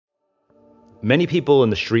Many people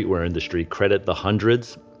in the streetwear industry credit the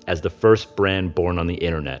Hundreds as the first brand born on the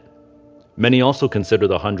internet. Many also consider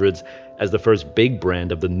the Hundreds as the first big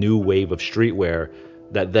brand of the new wave of streetwear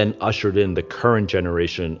that then ushered in the current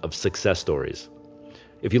generation of success stories.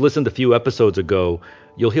 If you listened a few episodes ago,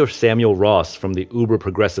 you'll hear Samuel Ross from the uber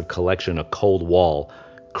progressive collection A Cold Wall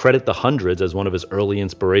credit the Hundreds as one of his early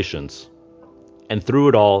inspirations. And through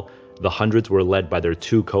it all, the Hundreds were led by their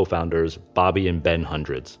two co-founders, Bobby and Ben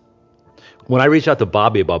Hundreds. When I reached out to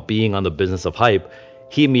Bobby about being on the Business of Hype,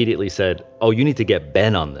 he immediately said, "Oh, you need to get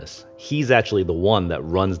Ben on this. He's actually the one that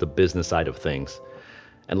runs the business side of things."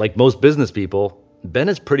 And like most business people, Ben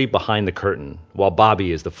is pretty behind the curtain, while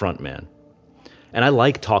Bobby is the front man. And I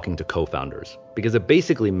like talking to co-founders because it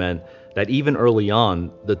basically meant that even early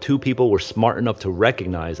on, the two people were smart enough to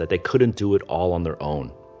recognize that they couldn't do it all on their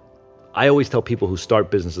own. I always tell people who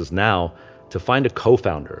start businesses now to find a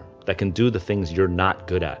co-founder that can do the things you're not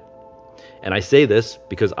good at. And I say this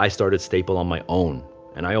because I started Staple on my own,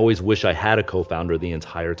 and I always wish I had a co-founder the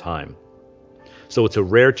entire time. So it's a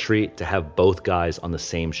rare treat to have both guys on the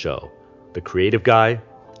same show, the creative guy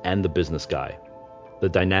and the business guy, the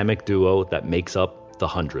dynamic duo that makes up the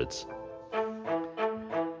Hundreds.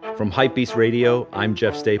 From Hypebeast Radio, I'm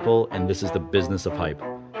Jeff Staple, and this is the Business of Hype,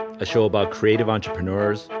 a show about creative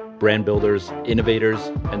entrepreneurs, brand builders, innovators,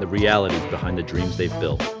 and the realities behind the dreams they've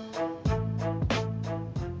built.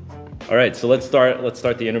 All right, so let's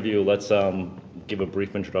start the interview. Let's give a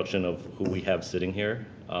brief introduction of who we have sitting here,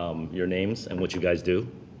 your names, and what you guys do.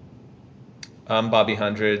 I'm Bobby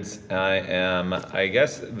Hundreds. I am, I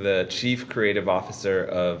guess, the Chief Creative Officer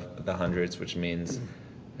of the Hundreds, which means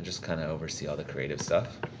I just kind of oversee all the creative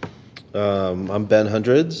stuff. I'm Ben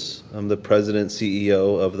Hundreds. I'm the President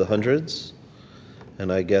CEO of the Hundreds.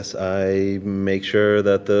 And I guess I make sure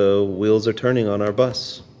that the wheels are turning on our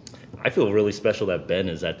bus. I feel really special that Ben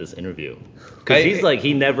is at this interview because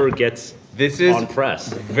he never gets this is on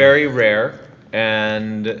press. Very rare,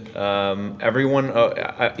 and everyone,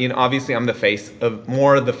 obviously I'm the face of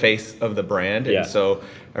the brand, and so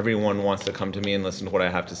everyone wants to come to me and listen to what I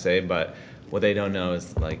have to say. But what they don't know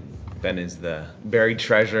is like Ben is the buried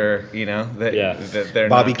treasure, that they're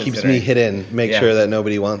Bobby not keeps me hidden, make sure that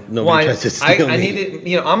nobody tries to steal me. I need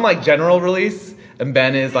it, I'm like general release. And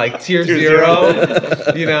Ben is like tier zero,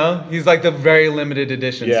 he's like the very limited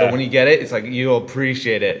edition. Yeah. So when you get it, it's like you'll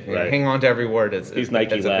appreciate it. Right. Hang on to every word. He's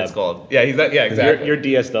Nike Lab. It's called. Yeah, exactly. You're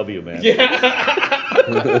DSW, man.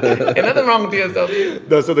 Yeah. Ain't nothing wrong with DSW.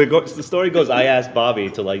 No, so the story goes, I asked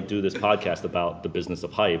Bobby to do this podcast about the business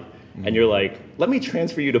of hype, and you're like, let me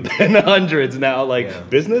transfer you to Ben Hundreds now.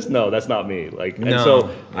 Business? No, that's not me. I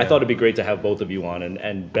thought it'd be great to have both of you on,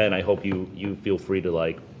 and Ben, I hope you feel free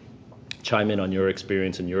to chime in on your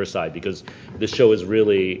experience and your side, because this show is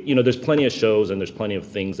really, there's plenty of shows and there's plenty of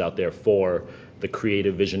things out there for the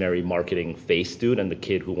creative visionary marketing face dude and the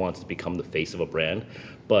kid who wants to become the face of a brand.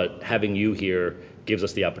 But having you here gives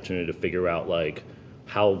us the opportunity to figure out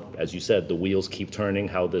how, as you said, the wheels keep turning,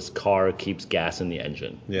 how this car keeps gas in the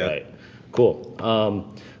engine. Yeah. Right.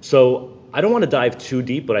 Cool. So I don't want to dive too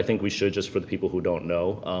deep, but I think we should, just for the people who don't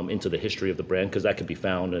know, into the history of the brand, because that could be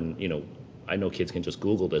found, and I know kids can just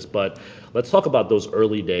Google this, but let's talk about those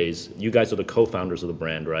early days. You guys are the co-founders of the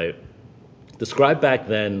brand, right? Describe back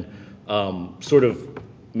then, sort of,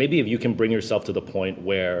 maybe if you can bring yourself to the point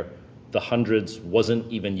where the Hundreds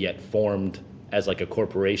wasn't even yet formed as a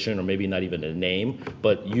corporation, or maybe not even a name,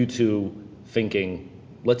 but you two thinking,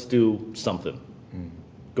 let's do something.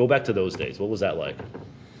 Go back to those days. What was that like?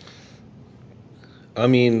 I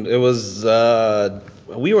mean, it was,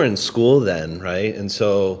 we were in school then, right? And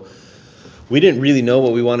so we didn't really know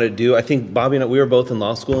what we wanted to do. I think Bobby and I, we were both in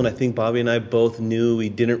law school, and I think Bobby and I both knew we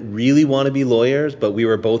didn't really want to be lawyers, but we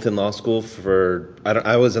were both in law school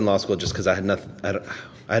I was in law school just because I had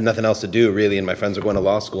nothing else to do, really, and my friends were going to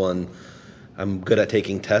law school, and I'm good at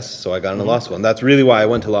taking tests, so I got into law school, and that's really why I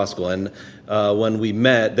went to law school. And when we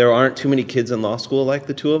met, there aren't too many kids in law school like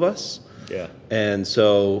the two of us. Yeah. And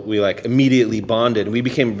so we immediately bonded, and we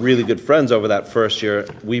became really good friends over that first year.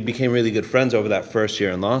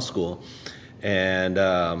 In law school. And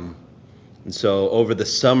so over the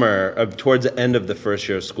summer, towards the end of the first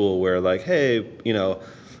year of school, we're like, hey,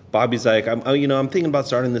 Bobby's like, I'm thinking about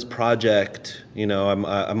starting this project. I'm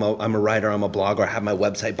a writer, I'm a blogger, I have my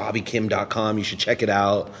website, bobbykim.com. You should check it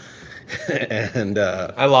out. And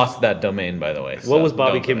I lost that domain, by the way. What was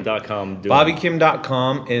bobbykim.com doing?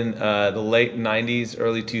 Bobbykim.com in the late 90s,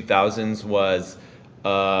 early 2000s was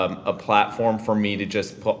a platform for me to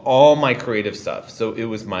just put all my creative stuff. So it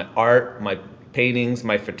was my art, my paintings,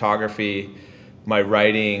 my photography, my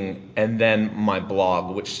writing, and then my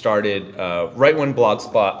blog, which started right when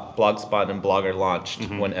Blogspot and Blogger launched.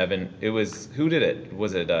 When Evan, who did it?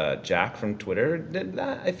 Was it Jack from Twitter did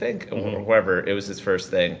that? I think, or whoever. It was his first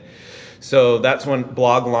thing. So that's when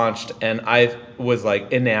blog launched, and I was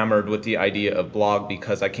like enamored with the idea of blog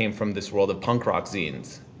because I came from this world of punk rock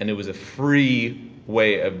zines, and it was a free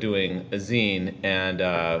way of doing a zine, and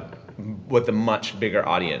with a much bigger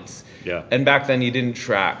audience. Yeah. And back then you didn't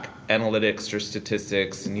track analytics or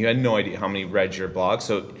statistics, and you had no idea how many read your blog.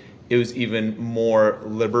 So it was even more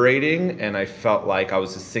liberating, and I felt like I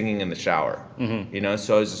was just singing in the shower.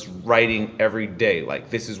 So I was just writing every day, like,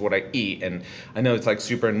 this is what I eat. And I know it's like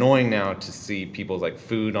super annoying now to see people's like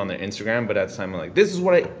food on their Instagram, but at the time I'm like, this is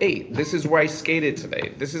what I ate. This is where I skated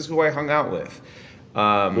today. This is who I hung out with.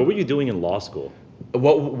 What were you doing in law school?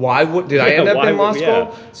 Why did I end up in law school?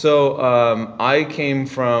 Yeah. So I came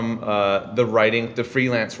from the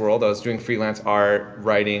freelance world. I was doing freelance art,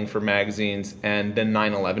 writing for magazines, and then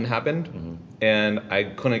 9/11 happened, and I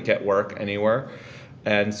couldn't get work anywhere.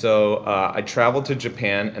 And so I traveled to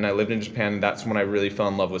Japan, and I lived in Japan, and that's when I really fell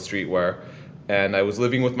in love with streetwear. And I was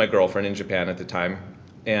living with my girlfriend in Japan at the time.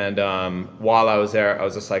 And while I was there, I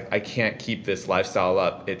was just like, I can't keep this lifestyle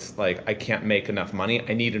up. It's like, I can't make enough money.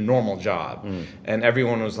 I need a normal job. And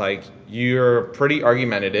everyone was like, you're pretty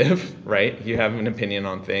argumentative, right? You have an opinion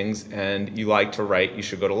on things, and you like to write. You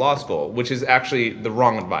should go to law school, which is actually the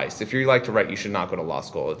wrong advice. If you like to write, you should not go to law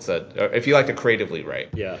school. If you like to creatively write.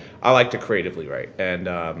 Yeah. I like to creatively write.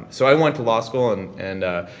 And so I went to law school, and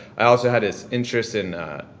I also had this interest in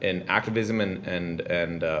activism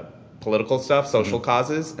and political stuff, social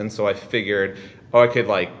causes, and so I figured, I could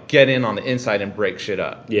like get in on the inside and break shit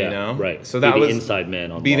up. Yeah, right. So that be the was inside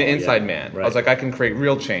man on be law, the inside yeah. man. Right. I was like, I can create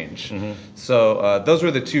real change. So those were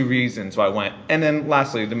the two reasons why I went. And then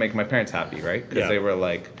lastly, to make my parents happy, right? Because they were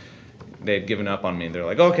like, they had given up on me, and they're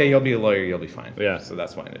like, okay, you'll be a lawyer, you'll be fine. Yeah. So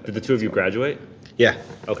that's why I ended up. Did the two of you graduate? Yeah.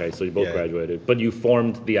 Okay, so you both graduated. But you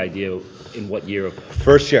formed the idea in what year of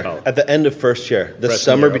First year. college? At the end of first year. The Freshman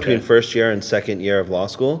summer year, between okay. first year and second year of law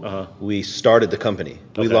school, we started the company.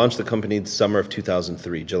 We Okay. launched the company the summer of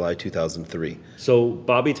 2003, July 2003. So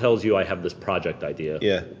Bobby tells you, I have this project idea.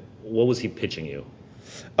 Yeah. What was he pitching you?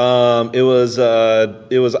 It was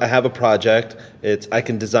I have a project. I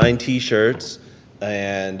can design t-shirts,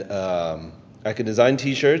 and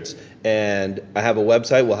I have a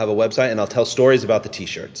website. We'll have a website, and I'll tell stories about the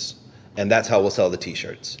t-shirts. And that's how we'll sell the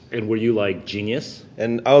t-shirts. And were you like genius?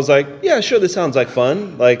 And I was like, yeah, sure, this sounds like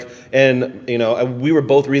fun. We were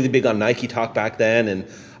both really big on Nike Talk back then, and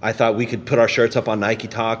I thought we could put our shirts up on Nike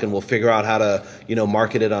Talk, and we'll figure out how to,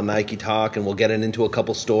 market it on Nike Talk, and we'll get it into a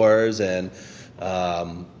couple stores, and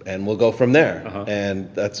we'll go from there.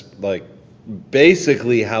 And that's like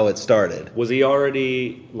basically how it started. Was he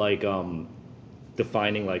already like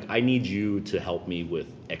defining like, I need you to help me with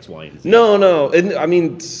X, Y, and Z? No. I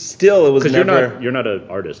mean, still, it was never. Because you're not an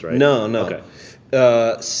artist, right? No. Okay.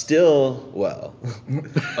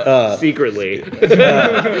 Secretly.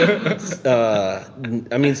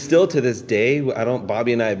 I mean, still to this day,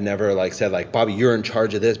 Bobby and I have never like said like, Bobby, you're in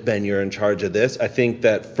charge of this, Ben, you're in charge of this. I think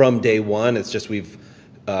that from day one, it's just we've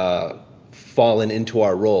fallen into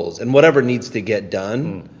our roles, and whatever needs to get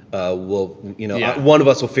done, one of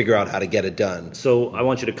us will figure out how to get it done. So I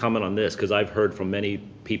want you to comment on this, because I've heard from many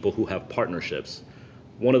people who have partnerships.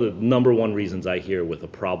 One of the number one reasons I hear with a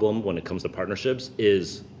problem when it comes to partnerships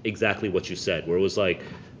is exactly what you said, where it was like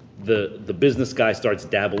the business guy starts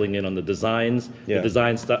dabbling in on the designs. Yeah. The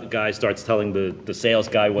design guy starts telling the sales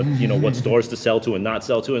guy what stores to sell to and not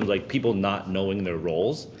sell to, and like people not knowing their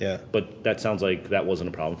roles. Yeah. But that sounds like that wasn't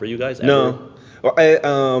a problem for you guys ever?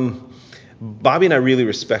 No. Bobby and I really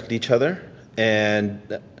respect each other,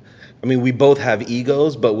 and I mean, we both have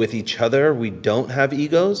egos, but with each other we don't have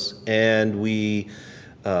egos, and if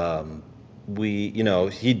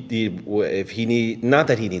he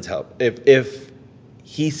needs help, if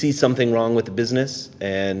he sees something wrong with the business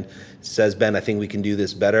and says, Ben, I think we can do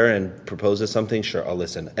this better, and proposes something, sure, I'll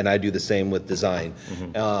listen. And I do the same with design.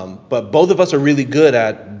 But both of us are really good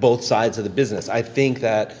at both sides of the business. I think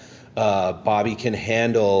that Bobby can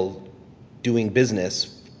handle doing business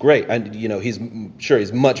great. And he's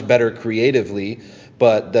much better creatively,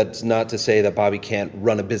 but that's not to say that Bobby can't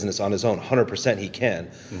run a business on his own. 100% he can.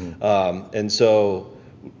 And so,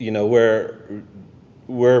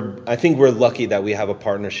 I think we're lucky that we have a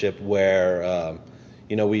partnership where,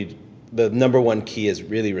 the number one key is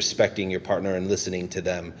really respecting your partner and listening to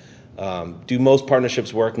them. Do most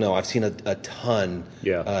partnerships work? No, I've seen a ton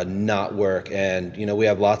not work. And, we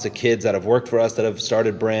have lots of kids that have worked for us that have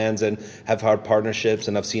started brands and have had partnerships,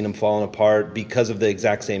 and I've seen them falling apart because of the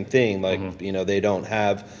exact same thing. Like, they don't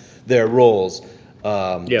have their roles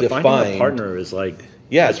defined. Finding a partner is like,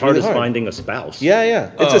 it's hard really as finding a spouse.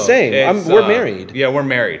 Yeah. It's the same. We're married. Yeah, we're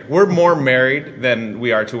married. We're more married than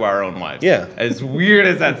we are to our own wives. Yeah. As weird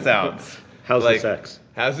as that sounds. How's the sex?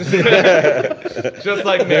 Just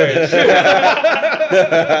like marriage.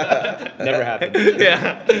 Never happened.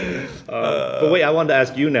 Yeah. But wait, I wanted to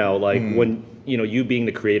ask you now, like when, you being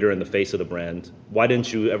the creator and the face of the brand, why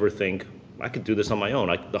didn't you ever think, I could do this on my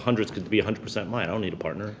own? The hundreds could be 100% mine. I don't need a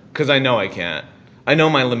partner. Because I know I can't. I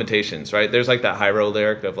know my limitations, right? There's like that Hyro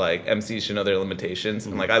lyric of like MCs should know their limitations.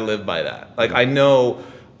 And like I live by that. Like I know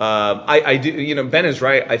I do, Ben is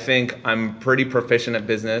right. I think I'm pretty proficient at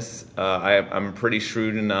business. I'm pretty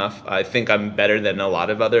shrewd enough. I think I'm better than a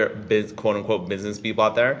lot of other quote unquote business people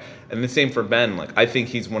out there. And the same for Ben. Like I think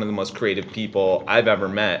he's one of the most creative people I've ever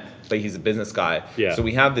met, but he's a business guy. Yeah. So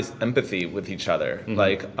we have this empathy with each other.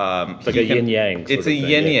 Like, it's like a yin yang. It's a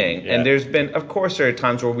yin yang. Yeah. And there's been, of course, there are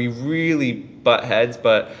times where we really butt heads,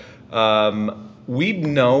 but we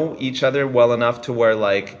know each other well enough to where,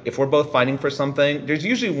 like, if we're both fighting for something, there's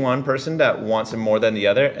usually one person that wants it more than the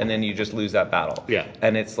other, and then you just lose that battle. Yeah.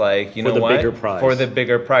 And it's like, you know what? For the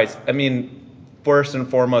bigger prize. I mean, first and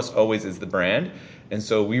foremost always is the brand. And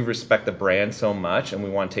so we respect the brand so much, and we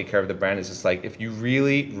want to take care of the brand. It's just like, if you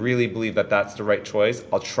really, really believe that that's the right choice,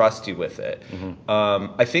 I'll trust you with it.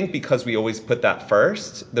 I think because we always put that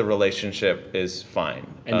first, the relationship is fine.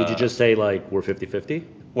 And did you just say, like, we're 50-50?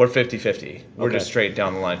 We're 50-50. We're just straight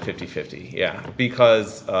down the line 50-50. Yeah.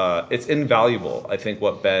 Because it's invaluable, I think,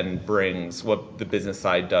 what Ben brings, what the business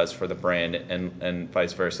side does for the brand, and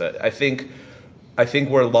vice versa. I think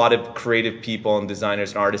where a lot of creative people and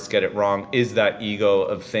designers and artists get it wrong is that ego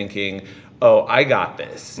of thinking, oh, I got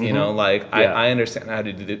this. I understand how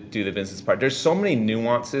to do the business part. There's so many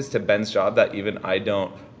nuances to Ben's job that even I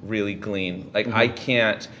don't really glean. Like, I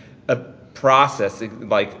can't process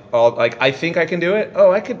I think I can do it.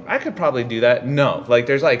 Oh, I could probably do that. No, like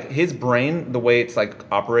there's like his brain, the way it's like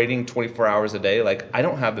operating 24 hours a day. Like I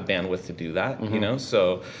don't have the bandwidth to do that.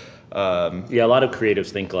 So. A lot of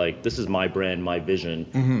creatives think like, this is my brand, my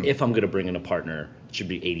vision. If I'm going to bring in a partner, it should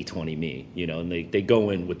be 80-20 me, and they go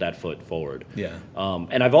in with that foot forward. Yeah.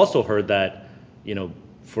 And I've also heard that,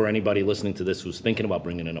 for anybody listening to this who's thinking about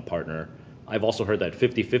bringing in a partner, I've also heard that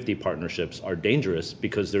 50-50 partnerships are dangerous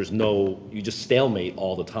because you just stalemate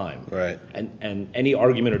all the time. Right. And any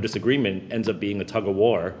argument or disagreement ends up being a tug of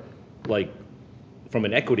war, like from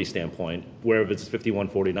an equity standpoint, where if it's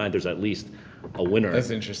 51-49, there's at least a winner.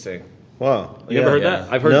 That's interesting. Wow. You ever heard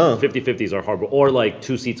that? I've heard 50-50s are horrible, or like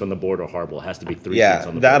 2 seats on the board are horrible. It has to be 3 seats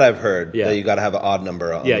on the board. Yeah, that I've heard. Yeah, that you got to have an odd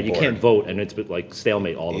number on the board. Yeah, you can't vote, and it's like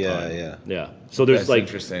stalemate all the time. Yeah. So there's That's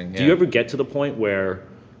interesting. Do you ever get to the point where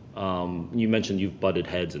you mentioned you've butted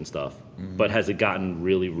heads and stuff, but has it gotten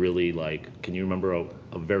really, really like? Can you remember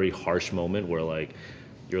a very harsh moment where like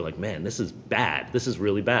you're like, man, this is bad. This is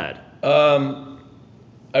really bad.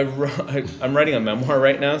 I'm writing a memoir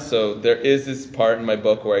right now, so there is this part in my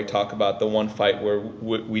book where I talk about the one fight where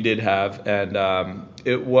we did have, and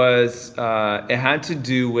it had to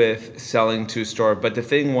do with selling to a store. But the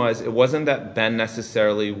thing was, it wasn't that Ben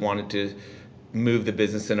necessarily wanted to move the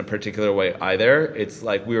business in a particular way either. It's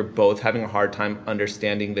like we were both having a hard time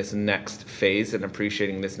understanding this next phase and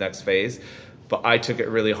appreciating this next phase. But I took it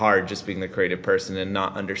really hard just being the creative person and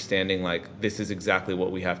not understanding like this is exactly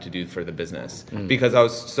what we have to do for the business. Because I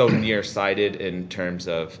was so nearsighted in terms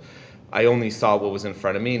of I only saw what was in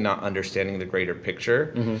front of me, not understanding the greater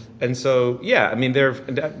picture. And so, I mean,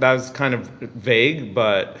 that was kind of vague,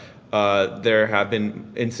 but there have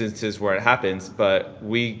been instances where it happens, but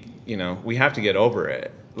we have to get over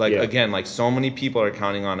it. Again, like so many people are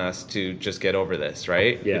counting on us to just get over this,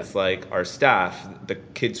 right? Yeah. It's like our staff, the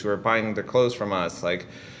kids who are buying their clothes from us, like,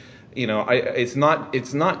 it's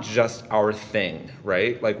not just our thing,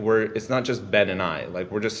 right? Like it's not just Ben and I, like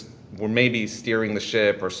we're maybe steering the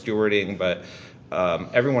ship or stewarding, but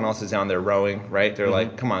everyone else is down there rowing, right? They're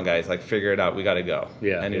like, come on guys, like figure it out. We got to go.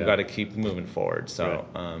 And we've got to keep moving forward. So,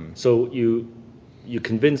 so you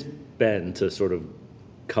convinced Ben to sort of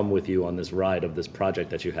come with you on this ride of this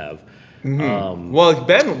project that you have. Well,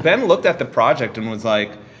 Ben looked at the project and was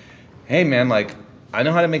like, hey man, like I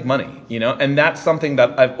know how to make money, and that's something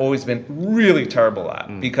that I've always been really terrible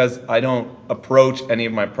at because I don't approach any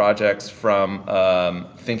of my projects from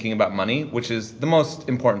thinking about money, which is the most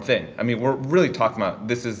important thing. I mean, we're really talking about,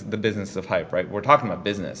 this is the business of hype, right? We're talking about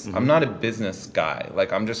business. I'm not a business guy.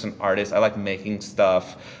 Like, I'm just an artist. I like making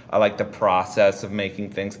stuff. I like the process of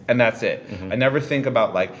making things, and that's it. I never think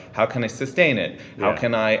about, like, how can I sustain it? How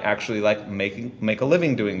can I actually, like, make a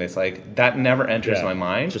living doing this? Like, that never enters my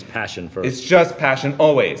mind. Just passion first. It's just passion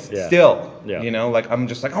always. Still. You know, like, I'm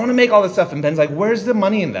just like, I want to make all this stuff, and Ben's like, where's the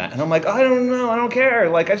money in that? And I'm like, I don't know, I don't care.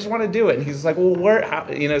 Like, I just want to do it. And he's like, well,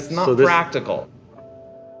 it's not practical.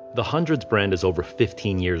 The Hundreds brand is over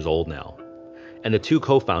 15 years old now, and the two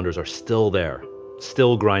co-founders are still there,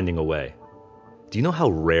 still grinding away. Do you know how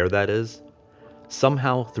rare that is?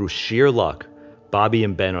 Somehow, through sheer luck, Bobby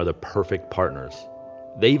and Ben are the perfect partners.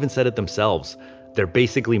 They even said it themselves. They're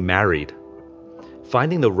basically married.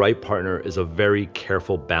 Finding the right partner is a very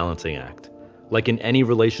careful balancing act. Like in any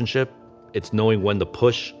relationship, it's knowing when to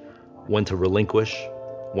push, when to relinquish,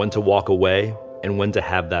 when to walk away, and when to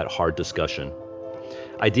have that hard discussion.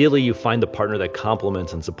 Ideally, you find a partner that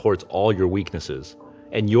complements and supports all your weaknesses,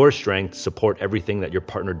 and your strengths support everything that your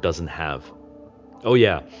partner doesn't have. Oh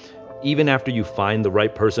yeah, even after you find the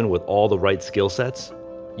right person with all the right skill sets,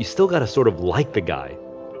 you still gotta sort of like the guy.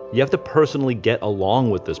 You have to personally get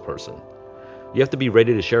along with this person. You have to be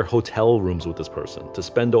ready to share hotel rooms with this person, to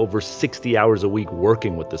spend over 60 hours a week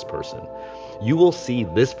working with this person. You will see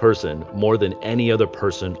this person more than any other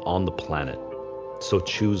person on the planet. So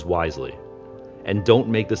choose wisely. And don't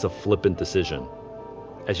make this a flippant decision.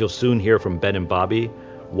 As you'll soon hear from Ben and Bobby,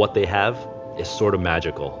 what they have is sort of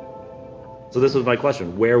magical. So this was my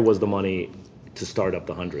question. Where was the money to start up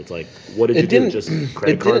the Hundreds? Like, what did you do? Just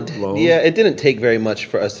credit card loan? Yeah, it didn't take very much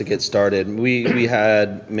for us to get started. We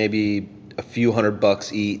had maybe a few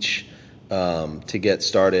 $100 each to get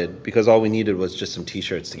started, because all we needed was just some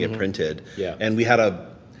T-shirts to get printed. Yeah. And we had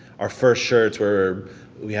our first shirts were,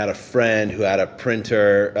 we had a friend who had a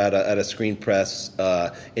printer at a screen press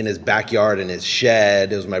in his backyard in his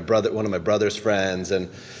shed. It was one of my brother's friends, and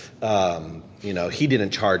you know, he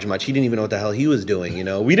didn't charge much. He didn't even know what the hell he was doing. You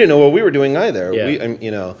know, we didn't know what we were doing either.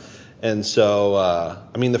 You know, and so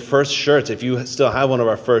I mean, the first shirts, if you still have one of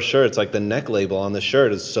our first shirts, like the neck label on the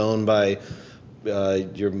shirt is sewn by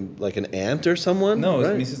your like an aunt or someone. No,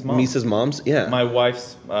 right? it's Mrs. Mom. Mrs. Mom's, yeah. My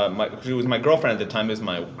wife's, she was my girlfriend at the time. It was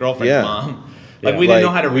my girlfriend's mom. Like, Yeah. we didn't know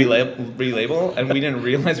how to relabel, and we didn't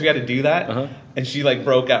realize we had to do that. And she, like,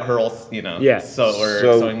 broke out her old, you know,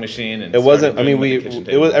 sewing machine. And it wasn't. I mean,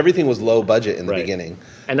 was everything was low budget in the beginning.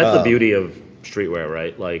 And that's the beauty of streetwear,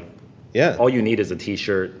 right? Like, yeah, all you need is a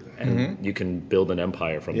T-shirt, and you can build an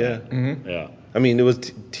empire from that. Yeah. I mean, it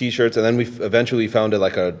was T-shirts, and then we eventually found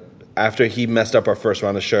it after he messed up our first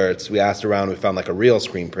round of shirts, we asked around, we found like a real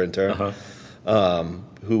screen printer.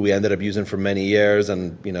 Who we ended up using for many years,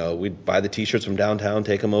 and you know, we'd buy the T-shirts from downtown,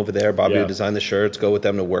 take them over there. Bobby would design the shirts, go with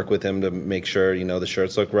them to work with him to make sure, you know, the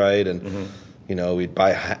shirts look right, and you know, we'd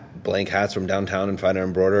buy blank hats from downtown and find an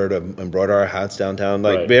embroiderer to embroider our hats downtown,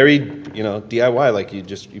 like very, you know, DIY. Like you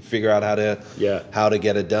figure out how to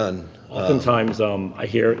get it done. Oftentimes, I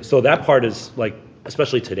hear, so that part is like,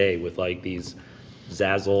 especially today with like these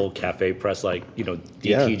Zazzle, Cafe Press, like, you know,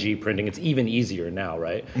 DTG printing, it's even easier now,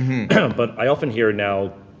 right? But I often hear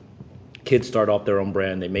now kids start off their own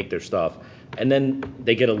brand, they make their stuff, and then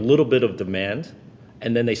they get a little bit of demand,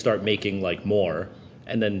 and then they start making like more,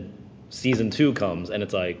 and then season 2 comes, and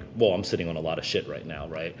it's like, well, I'm sitting on a lot of shit right now,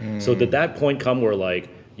 right? So did that point come where like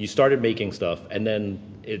you started making stuff, and then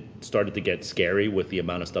it started to get scary with the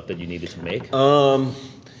amount of stuff that you needed to make?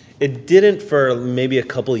 It didn't for maybe a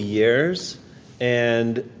couple of years.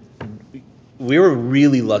 And we were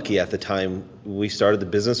really lucky at the time we started the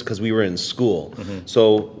business because we were in school.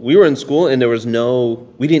 So we were in school, and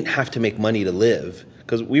we didn't have to make money to live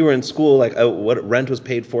because we were in school. Like what rent was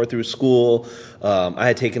paid for through school. I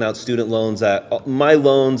had taken out student loans that my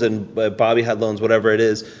loans and Bobby had loans, whatever it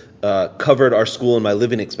is, covered our school and my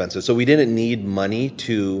living expenses. So we didn't need money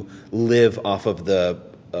to live off of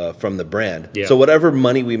from the brand. So whatever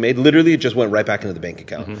money we made, literally it just went right back into the bank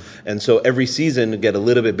account. And so every season would get a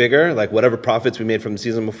little bit bigger, like whatever profits we made from the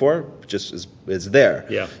season before just is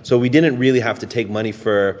there. So we didn't really have to take money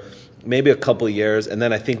for maybe a couple of years. And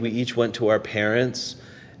then I think we each went to our parents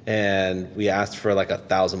and we asked for like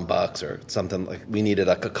 $1,000 or something, like we needed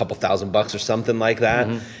like a couple $1,000 or something like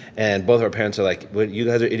that. And both of our parents are like, "What, you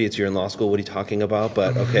guys are idiots, you're in law school, what are you talking about?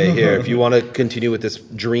 But okay, here, if you want to continue with this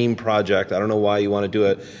dream project, I don't know why you want to do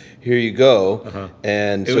it, here you go."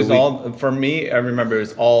 And it so was all, for me, I remember it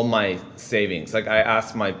was all my savings. Like I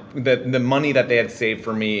asked the money that they had saved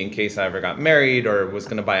for me in case I ever got married or was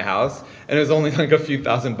going to buy a house, and it was only like a few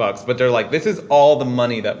 $1,000, but they're like, "This is all the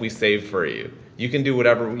money that we saved for you. You can do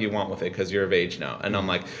whatever you want with it because you're of age now." And I'm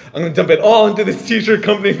like, I'm going to dump it all into this t-shirt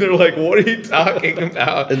company. They're like, "What are you talking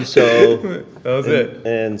about?" And so that was it.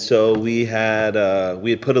 And so we had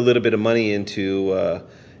put a little bit of money into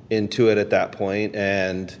it at that point,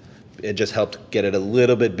 and it just helped get it a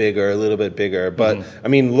little bit bigger. But I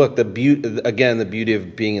mean, look, the beauty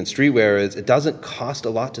of being in streetwear is it doesn't cost a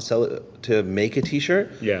lot to make a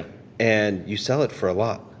t-shirt. Yeah. And you sell it for a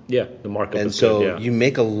lot. Yeah, the markup and is so good, yeah. you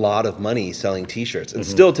make a lot of money selling t-shirts. And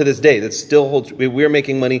still to this day, that still holds. We're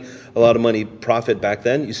making money, a lot of money profit back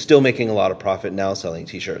then. You're still making a lot of profit now selling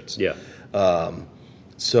t-shirts. Yeah.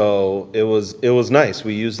 So it was nice.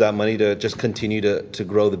 We used that money to just continue to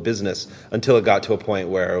grow the business until it got to a point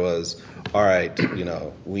where it was, all right,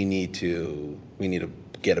 we need to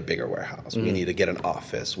get a bigger warehouse. We need to get an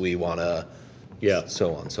office. We want to,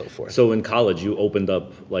 so on and so forth. So in college, you opened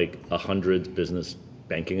up like 100 business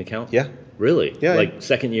banking account? Yeah. Really? Yeah. Like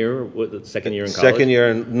second year in college? Second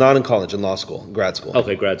year, not in college, in law school, grad school.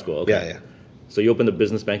 Okay, grad school. Okay. Yeah. So you opened a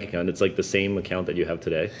business bank account. It's like the same account that you have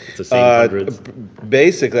today? It's the same hundreds?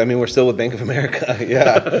 Basically, I mean, we're still with Bank of America.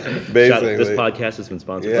 Yeah, basically. This podcast has been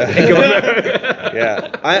sponsored by Bank of America.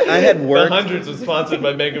 Yeah. I had worked... The hundreds was sponsored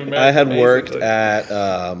by Bank of America. I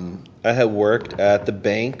had worked at the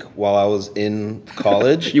bank while I was in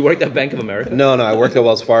college. You worked at Bank of America? No, I worked at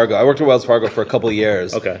Wells Fargo. I worked at Wells Fargo for a couple of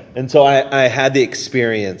years. Okay. And so I had the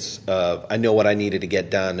experience of, I know what I needed to get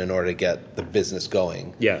done in order to get the business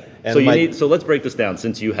going. Yeah. And so let's break this down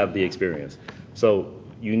since you have the experience. So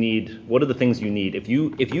what are the things you need? If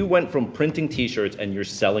you went from printing t-shirts and you're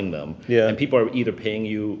selling them, and people are either paying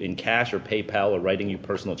you in cash or PayPal or writing you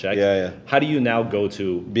personal checks, how do you now go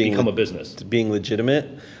to become a business? Being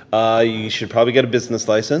legitimate, you should probably get a business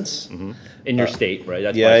license. In your state, right?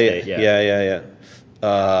 That's state. Yeah. Yeah.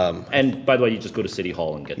 And by the way, you just go to City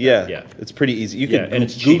Hall and get that. Yeah. It's pretty easy. You can and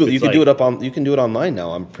it's Google. cheap. You can do it you can do it online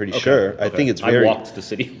now. I'm pretty sure. Okay. I think it's very. I walked to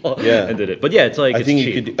City Hall and did it. But yeah, it's like I think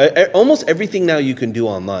cheap. you could do, almost everything now you can do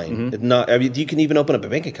online. You can even open up a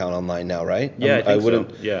bank account online now, right? Yeah, I think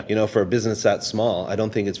wouldn't. So. Yeah. For a business that small, I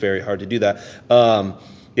don't think it's very hard to do that.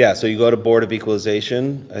 So you go to Board of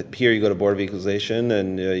Equalization. Here you go to Board of Equalization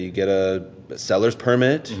and you get a seller's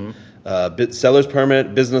permit,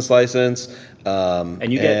 business license,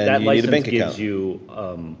 and you get that license need a bank gives account.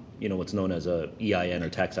 you what's known as a EIN or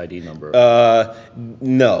tax ID number.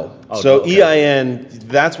 No. EIN,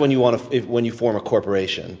 that's when when you form a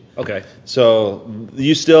corporation. Okay. So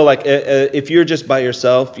you still if you're just by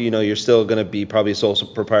yourself, you're still going to be probably a sole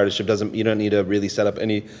proprietorship. You don't need to really set up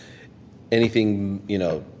anything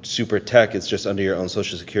super tech. It's just under your own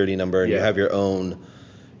social security number, and you have your own.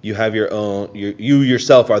 You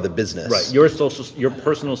yourself are the business. Right. Your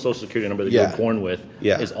personal social security number that you were born with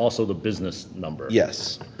is also the business number.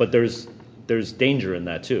 Yes. But there's danger in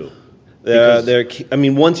that too.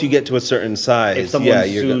 Once you get to a certain size, if someone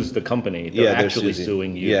sues the company, they're actually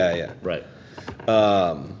suing you. Yeah. Right.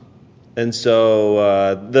 And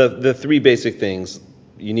so the three basic things: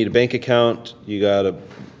 you need a bank account, you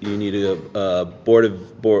need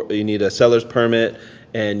you need a seller's permit,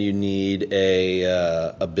 and you need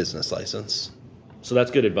a business license. So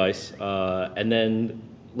that's good advice. And then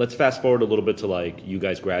let's fast forward a little bit to you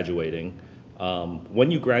guys graduating.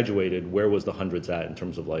 When you graduated, where was the hundreds at in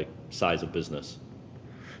terms of size of business?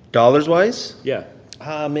 Dollars wise? Yeah.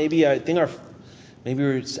 Maybe we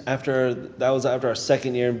were after our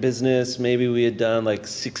second year in business. Maybe we had done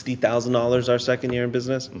 $60,000 our second year in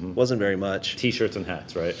business. Wasn't very much. T-shirts and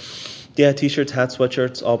hats, right? Yeah, t-shirts, hats,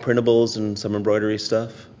 sweatshirts, all printables, and some embroidery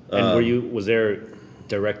stuff. And was there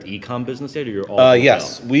direct e-com business yet, or you're all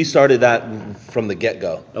yes, we started that from the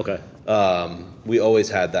get-go. Okay. We always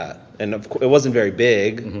had that, and it wasn't very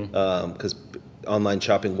big because online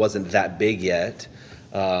shopping wasn't that big yet.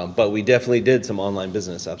 But we definitely did some online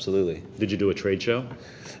business. Absolutely. Did you do a trade show?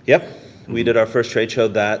 Yep. We did our first trade show.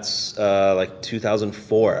 That's like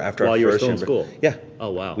 2004. After While our you were first still in school? Yeah. Oh,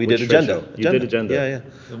 wow. We Which did trade Agenda. show? You did Agenda.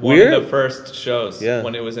 Yeah. One of the first shows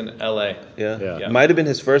when it was in LA. Yeah. Might have been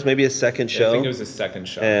his first, maybe his second show. I think it was his second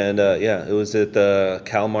show. And it was at the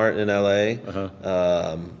CalMart in LA.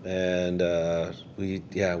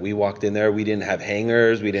 We walked in there. We didn't have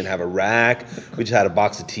hangers. We didn't have a rack. We just had a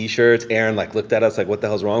box of T-shirts. Aaron looked at us like, "What the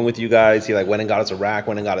hell's wrong with you guys?" He went and got us a rack.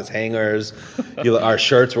 Went and got us hangers. Our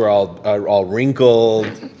shirts were all wrinkled.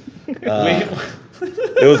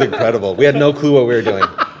 It was incredible. We had no clue what we were doing.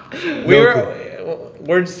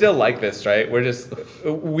 We're still like this, right?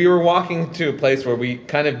 We were walking to a place where we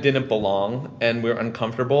kind of didn't belong and we were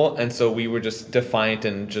uncomfortable, and so we were just defiant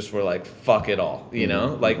and just were like, fuck it all, you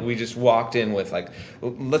know? Like, we just walked in with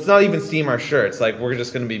let's not even steam our shirts. Like, we're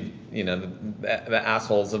just going to be, the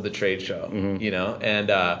assholes of the trade show, you know? And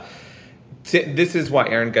this is why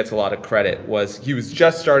Aaron gets a lot of credit. Was he was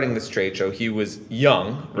just starting this trade show. He was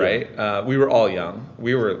young, right? Yeah. We were all young.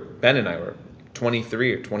 Ben and I were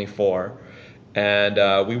 23 or 24.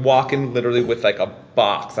 And we walk in literally with a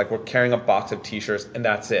box, we're carrying a box of T-shirts, and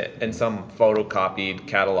that's it, and some photocopied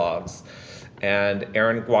catalogs. And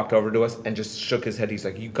Aaron walked over to us and just shook his head. He's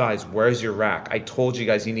like, "You guys, where's your rack? I told you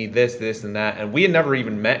guys you need this, this, and that." And we had never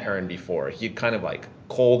even met Aaron before. He had kind of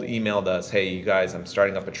cold emailed us, "Hey, you guys, I'm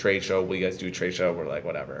starting up a trade show. Will you guys do a trade show?" We're like,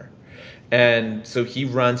 "Whatever." And so he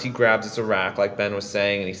grabs us a rack, like Ben was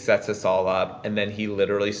saying, and he sets us all up. And then he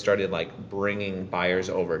literally started bringing buyers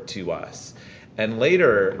over to us. And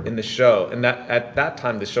later in the show, and at that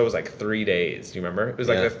time the show was 3 days. Do you remember? It was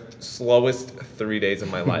the slowest 3 days of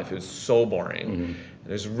my life. It was so boring.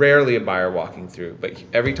 There's rarely a buyer walking through, but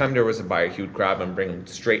every time there was a buyer, he would grab them, bring them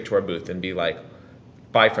straight to our booth, and be like,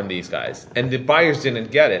 "Buy from these guys." And the buyers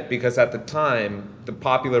didn't get it because at the time the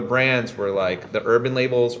popular brands were the urban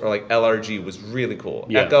labels, or LRG was really cool.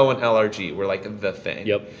 Yeah. Echo and LRG were the thing.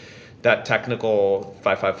 Yep. That technical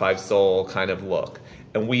 555 Soul kind of look.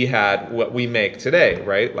 And we had what we make today,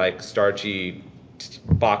 right? Starchy,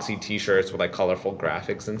 boxy T-shirts with colorful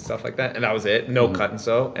graphics and stuff like that. And that was it. No cut and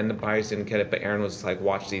sew. And the buyers didn't get it. But Aaron was just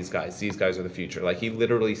 "Watch these guys. These guys are the future." He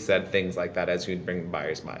literally said things like that as he'd bring the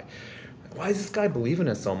buyers by. Why does this guy believe in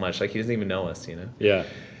us so much? He doesn't even know us, you know? Yeah.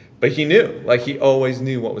 But he knew. He always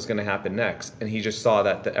knew what was going to happen next. And he just saw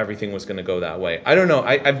that everything was going to go that way. I don't know.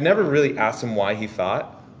 I've never really asked him why he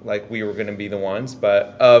thought we were going to be the ones.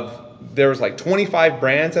 But there was 25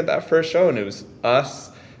 brands at that first show, and it was us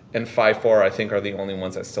and 5-4, I think, are the only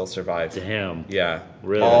ones that still survived. Damn. Yeah.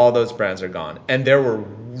 Really? All those brands are gone. And there were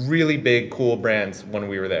really big, cool brands when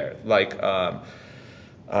we were there. What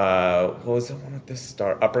was the one with this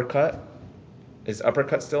star? Uppercut? Is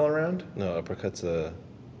Uppercut still around? No, Uppercut's a...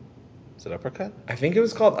 Is it Uppercut? I think it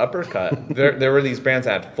was called Uppercut. there were these brands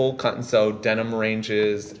that had full cut and sew, denim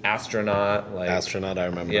ranges, Astronaut. Astronaut, I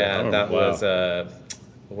remember. Yeah, was...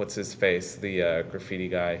 what's his face? The graffiti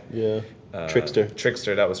guy. Yeah.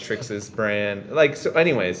 Trickster. That was Trix's brand. So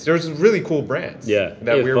anyways, there's really cool brands. Yeah.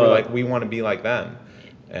 That we were we want to be like them.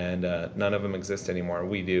 And none of them exist anymore.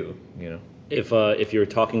 We do, you know. If you're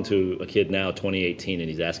talking to a kid now, 2018, and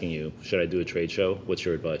he's asking you, should I do a trade show? What's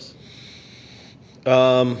your advice?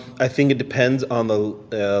 I think it depends on the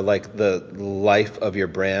life of your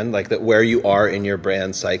brand, where you are in your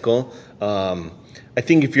brand cycle. I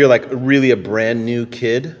think if you're really a brand new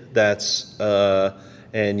kid that's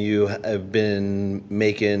and you have been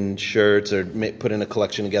making shirts or putting a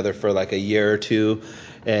collection together for a year or two,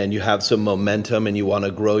 and you have some momentum and you want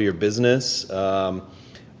to grow your business,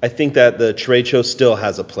 I think that the trade show still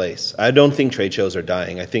has a place. I don't think trade shows are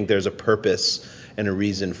dying. I think there's a purpose and a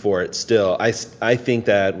reason for it still. I think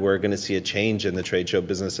that we're going to see a change in the trade show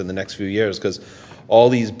business in the next few years because all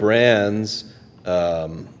these brands,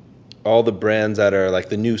 all the brands that are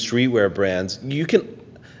the new streetwear brands, you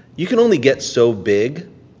can only get so big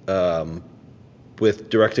with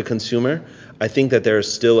direct to consumer. I think that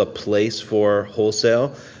there's still a place for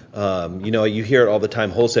wholesale. You hear it all the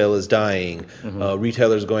time. Wholesale is dying.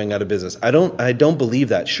 Retailers going out of business. I don't believe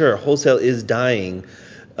that. Sure, wholesale is dying,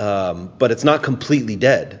 but it's not completely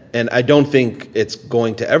dead, and I don't think it's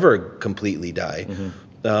going to ever completely die.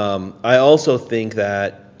 I also think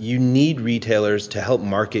that you need retailers to help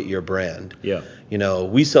market your brand. Yeah.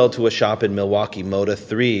 We sell to a shop in Milwaukee, Moda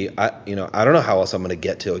 3. I don't know how else I'm going to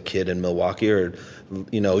get to a kid in Milwaukee or,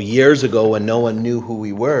 years ago when no one knew who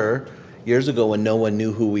we were.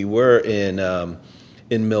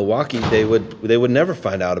 In Milwaukee, they would never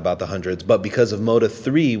find out about the Hundreds, but because of Moda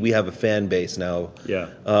 3, we have a fan base now. Yeah.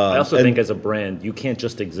 I also think as a brand, you can't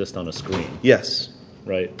just exist on a screen. Yes.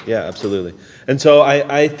 Right. Yeah, absolutely. And so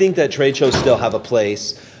I think that trade shows still have a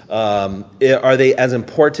place. Are they as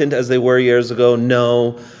important as they were years ago?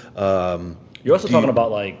 No. You're also talking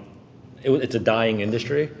about like it's a dying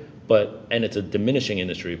industry, and it's a diminishing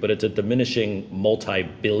industry, but it's a diminishing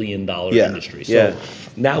multi-billion-dollar industry. So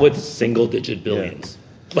now it's single-digit billions.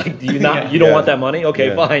 Like, do you not? You don't want that money?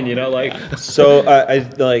 Okay, fine. So I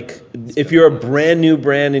like if you're a brand new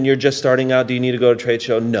brand and you're just starting out, do you need to go to a trade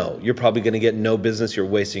show? No, you're probably going to get no business. You're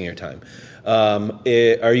wasting your time.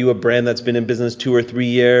 Are you a brand that's been in business 2 or 3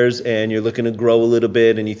 years and you're looking to grow a little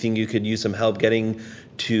bit and you think you could use some help getting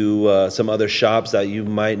to some other shops that you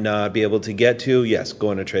might not be able to get to? Yes,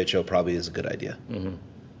 going to a trade show probably is a good idea.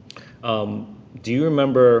 Do you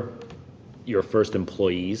remember your first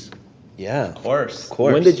employees? Yeah, of course.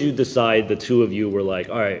 When did you decide the two of you were like,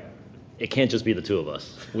 all right, it can't just be the two of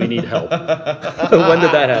us. We need help. When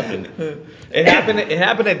did that happen? It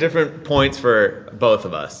happened at different points for both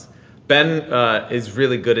of us. Ben is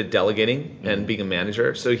really good at delegating and being a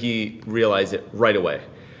manager, so he realized it right away.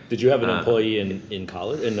 Did you have an employee in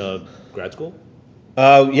college, in grad school?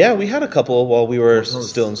 Yeah, we had a couple while we were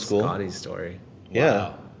still in school. Scotty's story. Yeah.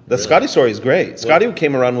 Wow. The Really? Scotty story is great. Scotty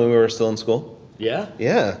came around when we were still in school. Yeah?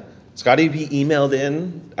 Yeah. Scotty, he emailed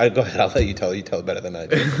in. Go ahead, I'll let you tell. You tell it better than I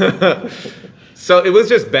do. So it was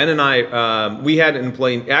just Ben and I. We had an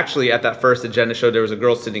employee. Actually, at that first agenda show, there was a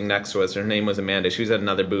girl sitting next to us. Her name was Amanda. She was at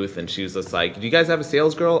another booth, and she was just like, "Do you guys have a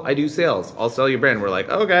sales girl? I do sales. I'll sell your brand." We're like,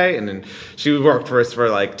 "Okay." And then she worked for us for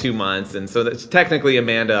like 2 months, and so that's technically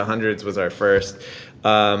Amanda Hundreds was our first.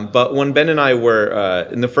 But when Ben and I were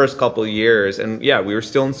in the first couple of years, and yeah, we were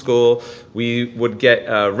still in school, we would get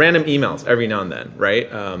random emails every now and then, right?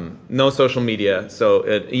 No social media, so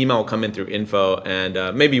an email will come in through info,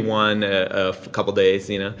 and maybe one a couple days,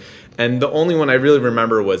 And the only one I really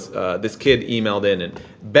remember was this kid emailed in, and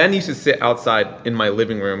Ben used to sit outside in my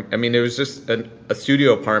living room. I mean, it was just a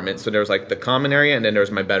studio apartment, so there was like the common area, and then there was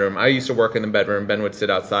my bedroom. I used to work in the bedroom. Ben would sit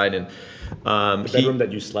outside, and the bedroom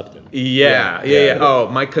that you slept in. Yeah. Oh,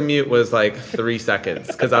 my commute was like 3 seconds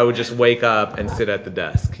because I would just wake up and sit at the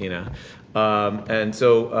desk, And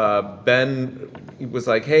so Ben was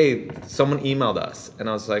like, "Hey, someone emailed us," and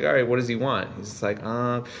I was like, "All right, what does he want?" He's just like,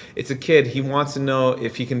 "It's a kid. He wants to know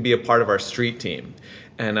if he can be a part of our street team,"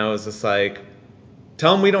 and I was just like,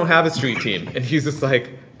 "Tell him we don't have a street team," and he's just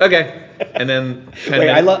like, "Okay," and then Wait,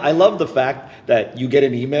 I love the fact that you get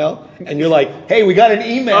an email and you're like, "Hey, we got an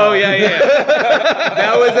email." Oh yeah.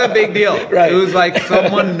 That was a big deal. Right. It was like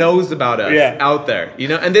someone knows about us out there,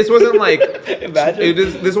 And this wasn't like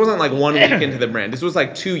this wasn't like 1 week into the brand. This was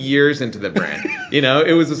like 2 years into the brand.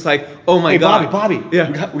 It was just like, oh my god, Bobby,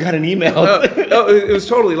 yeah, we got an email. It was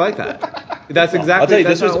totally like that. That's exactly. I'll tell you,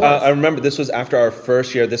 this was. I remember this was after our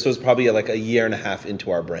first year. This was probably like a year and a half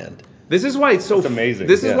into our brand. This is why it's so amazing.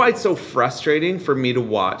 This is why it's so frustrating for me to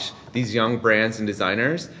watch these young brands and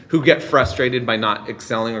designers who get frustrated by not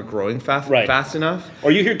excelling or growing fast enough.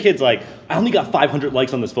 Or you hear kids like, "I only got 500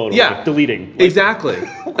 likes on this photo." Yeah, like, deleting. Exactly.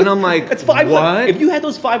 And I'm like, "That's 500. What? If you had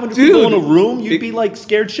those 500 people in a room, you'd be like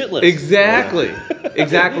scared shitless." Exactly.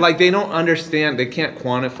 Exactly. Like they don't understand. They can't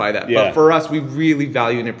quantify that. Yeah. But for us, we really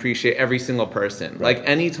value and appreciate every single person. Right. Like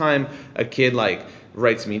anytime a kid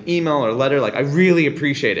writes me an email or a letter, I really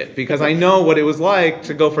appreciate it because I know what it was like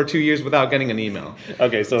to go for 2 years without getting an email.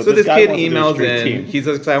 Okay, so this guy kid emails in. Team. He's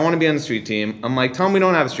like, "I want to be on the street team." I'm like, "Tell him we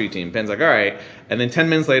don't have a street team." Ben's like, "All right." And then 10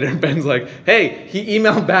 minutes later, Ben's like, "Hey," he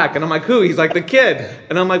emailed back. And I'm like, "Who?" He's like, "The kid."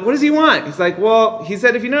 And I'm like, "What does he want?" He's like, "Well, he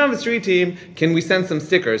said if you don't have a street team, can we send some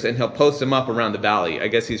stickers and he'll post them up around the valley." I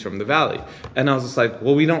guess he's from the valley. And I was just like,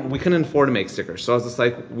 "Well, we couldn't afford to make stickers." So I was just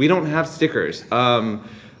like, "We don't have stickers.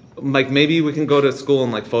 Maybe we can go to school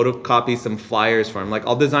and photocopy some flyers for him.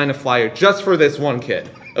 I'll design a flyer just for this one kid,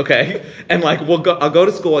 okay? And I'll go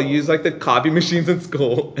to school. I'll use the copy machines in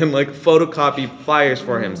school and photocopy flyers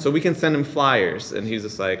for him so we can send him flyers." And he's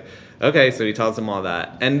just like, "Okay." So he tells him all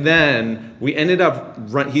that, and then we ended up.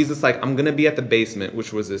 He's just like, "I'm gonna be at the Basement,"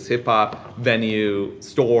 which was this hip hop venue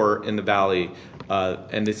store in the valley.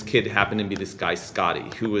 And this kid happened to be this guy, Scotty,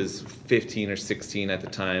 who was 15 or 16 at the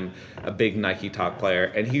time, a big Nike Talk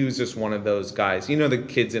player. And he was just one of those guys, the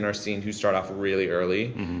kids in our scene who start off really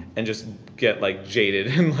early and just get jaded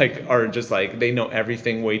and are just they know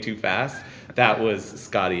everything way too fast. That was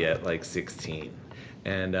Scotty at 16.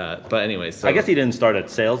 And but anyway, so I guess he didn't start at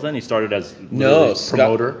sales then. He started as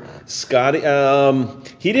promoter. Scotty,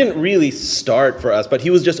 he didn't really start for us, but he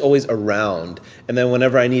was just always around. And then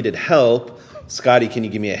whenever I needed help, "Scotty, can you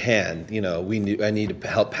give me a hand? I need to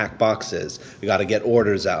help pack boxes. We got to get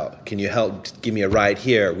orders out. Can you help give me a ride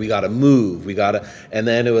here? We got to move. And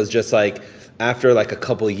then it was just after a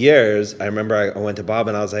couple of years, I remember I went to Bob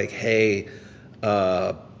and I was like, "Hey,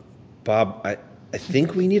 Bob, I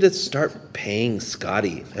think we need to start paying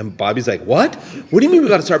Scotty. And Bobby's like, what? What do you mean we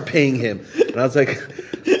got to start paying him? And I was like,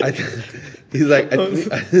 he's like, I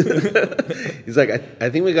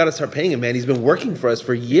think we got to start paying him, man. He's been working for us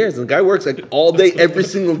for years. And the guy works like all day, every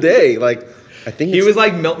single day. Like, I think he was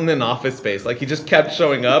like Milton in Office Space. Like, he just kept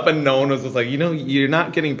showing up, and no one was just like, you're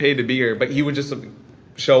not getting paid to be here. But he would just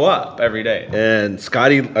show up every day. And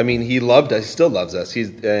Scotty, I mean, he loved us. He still loves us.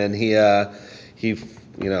 Fine.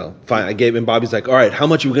 I gave him. Bobby's like, all right, how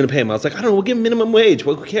much are we gonna pay him? I was like, I don't know. We'll give him minimum wage.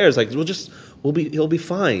 Who cares? Like, he'll be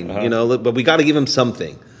fine. But we got to give him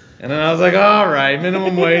something. And then I was like, all right,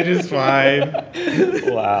 minimum wage is fine.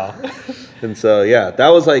 Wow. And so that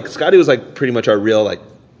was like Scotty was like pretty much our real like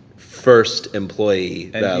first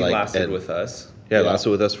employee. And he lasted with us. Yeah,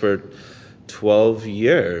 lasted with us for 12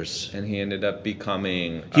 years. And he ended up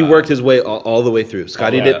becoming... He worked his way all the way through.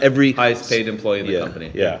 Scotty did every... highest paid employee in the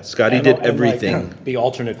company. Yeah, Scotty did everything. Like, the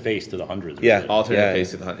alternate face to the hundreds. Yeah. Alternate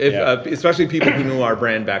face to the hundreds. Especially people who knew our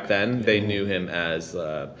brand back then, they knew him as...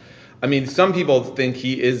 some people think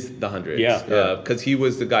he is the hundreds. Yeah. Because he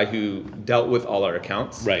was the guy who dealt with all our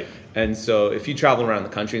accounts. Right. And so if you travel around the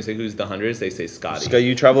country and say, who's the hundreds, they say Scotty. Scotty,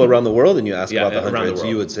 you travel around the world and you ask about the hundreds,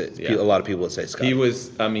 you would say, a lot of people would say Scotty. He was,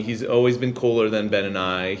 he's always been cooler than Ben and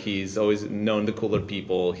I. He's always known the cooler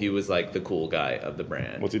people. He was like the cool guy of the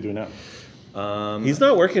brand. What's he doing now? He's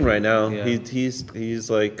not working right now. Yeah. He's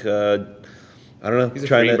like, I don't know. He's a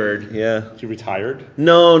free bird. Yeah. He retired?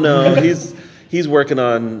 No. He's working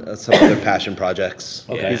on some other passion projects.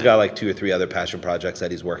 Okay. He's got like 2 or 3 other passion projects that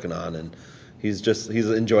he's working on, and he's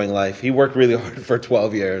enjoying life. He worked really hard for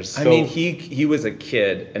 12 years. He was a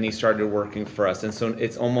kid and he started working for us, and so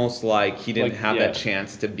it's almost like he didn't have that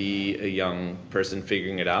chance to be a young person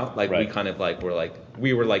figuring it out. Like we kind of like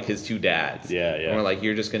we were like his 2 dads. Yeah. And we're like,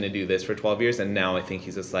 you're just gonna do this for 12 years, and now I think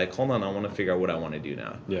he's just like, hold on, I want to figure out what I want to do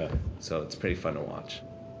now. Yeah. So it's pretty fun to watch.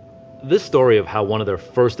 This story of how one of their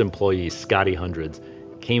first employees, Scotty Hundreds,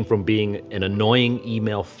 came from being an annoying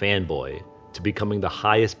email fanboy to becoming the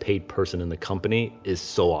highest paid person in the company is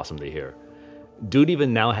so awesome to hear. Dude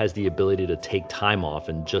even now has the ability to take time off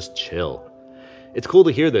and just chill. It's cool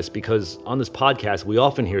to hear this because on this podcast, we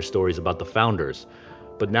often hear stories about the founders,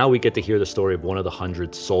 but now we get to hear the story of one of the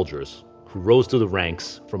 100 soldiers who rose through the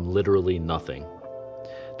ranks from literally nothing.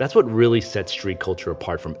 That's what really sets street culture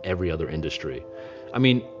apart from every other industry. I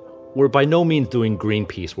mean, we're by no means doing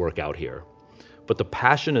Greenpeace work out here, but the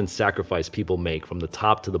passion and sacrifice people make from the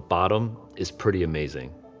top to the bottom is pretty amazing,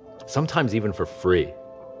 sometimes even for free.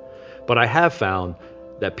 But I have found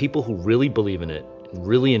that people who really believe in it,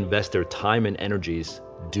 really invest their time and energies,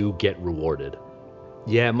 do get rewarded.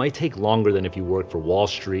 Yeah, it might take longer than if you work for Wall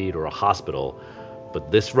Street or a hospital,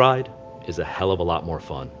 but this ride is a hell of a lot more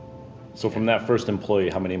fun. So from that first employee,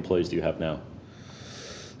 how many employees do you have now?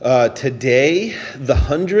 Today, the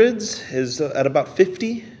hundreds is at about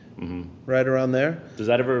 50, right around there. Does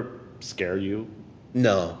that ever scare you?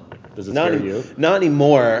 No. Does it scare you? Not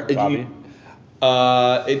anymore. Bobby?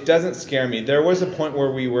 It doesn't scare me. There was a point where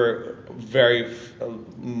we were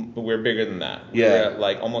we're bigger than that. We were at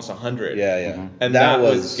like almost 100. Yeah. And that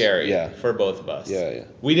was scary for both of us. Yeah.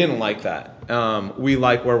 We didn't like that. We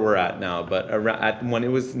like where we're at now, but when it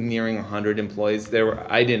was nearing 100 employees,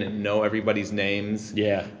 I didn't know everybody's names.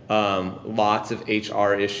 Yeah. Lots of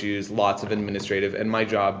HR issues, lots of administrative, and my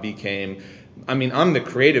job became... I'm the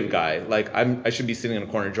creative guy. Like I should be sitting in a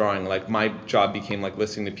corner drawing. Like my job became like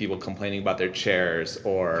listening to people complaining about their chairs,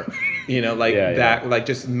 or, like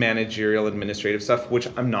just managerial administrative stuff, which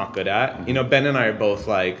I'm not good at. Mm-hmm. Ben and I are both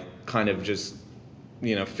like kind of just,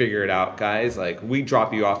 figure it out guys. Like we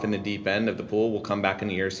drop you off in the deep end of the pool. We'll come back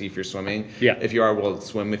in a year, see if you're swimming. Yeah. If you are, we'll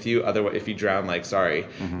swim with you. Otherwise, if you drown, like sorry.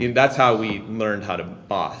 Mm-hmm. That's how we learned how to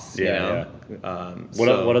boss. Yeah.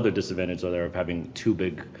 What other disadvantages are there of having too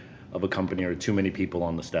big of a company or too many people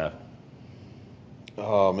on the staff?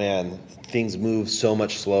 Oh man, things move so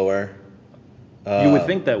much slower. You would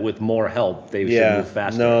think that with more help they should move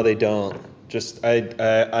faster. No, they don't. Just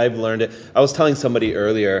I've learned it. I was telling somebody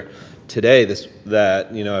earlier today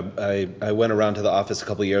that I went around to the office a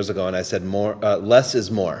couple of years ago and I said less is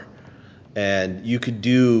more, and you can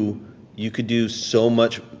do so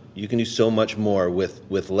much more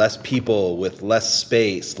with less people, with less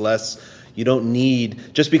space, less. You don't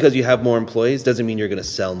need, just because you have more employees doesn't mean you're going to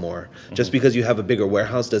sell more. Mm-hmm. Just because you have a bigger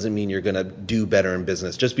warehouse doesn't mean you're going to do better in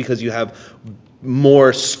business. Just because you have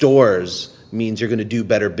more stores means you're going to do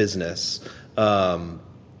better business.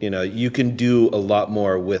 You can do a lot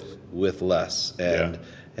more with less. And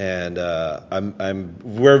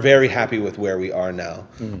we're very happy with where we are now.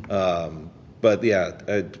 Mm-hmm. But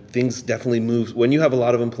things definitely move. When you have a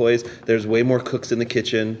lot of employees, there's way more cooks in the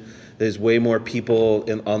kitchen. There's way more people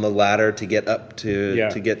on the ladder to get up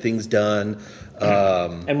to get things done.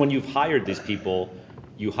 And when you've hired these people,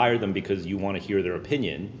 you hire them because you want to hear their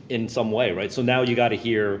opinion in some way, right? So now you got to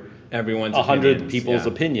hear everyone's 100 people's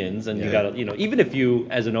opinions, and you got to, even if you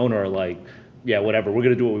as an owner are like, yeah, whatever, we're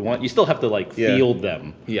gonna do what we want, you still have to like field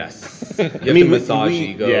them. Yes. You have to massage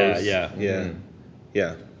egos.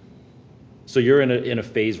 Yeah. So you're in a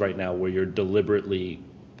phase right now where you're deliberately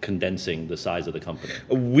condensing the size of the company.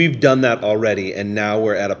 We've done that already, and now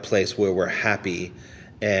we're at a place where we're happy,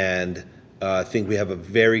 and I think we have a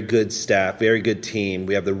very good staff, very good team.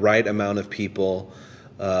 We have the right amount of people,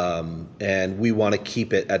 and we want to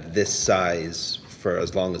keep it at this size for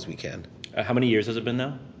as long as we can. How many years has it been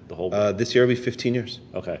now? The whole. This year will be 15 years.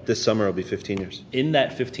 Okay. This summer will be 15 years. In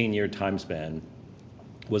that 15-year time span,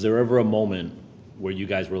 was there ever a moment where you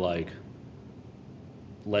guys were like,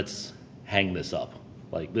 let's hang this up?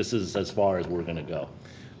 Like, this is as far as we're going to go.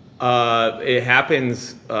 It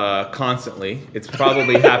happens constantly. It's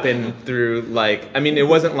probably happened through it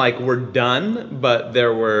wasn't like we're done, but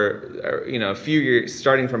there were, a few years,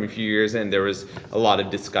 starting from a few years in, there was a lot of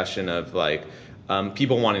discussion of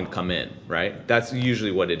people wanting to come in, right? That's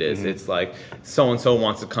usually what it is. Mm-hmm. It's like so-and-so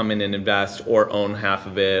wants to come in and invest or own half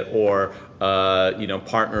of it or,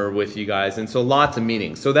 partner with you guys. And so lots of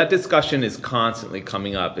meetings. So that discussion is constantly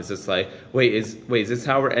coming up. It's just like, wait, is this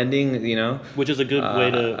how we're ending, Which is a good way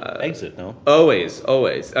to exit, no? Always.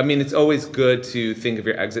 I mean, it's always good to think of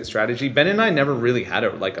your exit strategy. Ben and I never really had a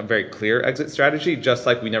very clear exit strategy, just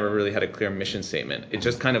like we never really had a clear mission statement. It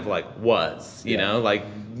just kind of was, you know,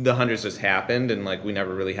 the hundreds just happened and we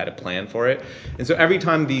never really had a plan for it. And so every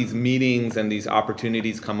time these meetings and these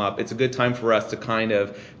opportunities come up, it's a good time for us to kind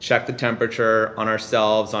of check the temperature on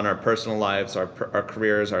ourselves, on our personal lives, our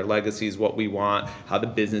careers, our legacies, what we want, how the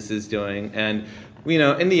business is doing. And,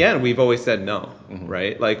 in the end, we've always said no, mm-hmm.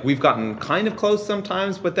 right? We've gotten kind of close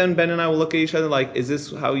sometimes, but then Ben and I will look at each other is this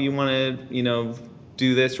how you want to,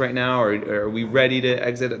 do this right now? Or are we ready to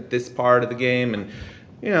exit at this part of the game? And,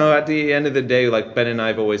 at the end of the day, Ben and I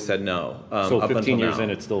have always said no. So 15 years in,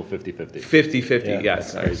 it's still 50-50. 50-50,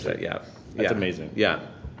 yes. That's amazing. Yeah.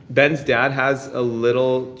 Ben's dad has a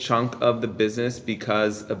little chunk of the business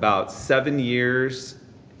because about 8 years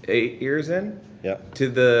in to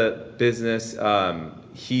the business,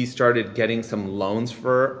 he started getting some loans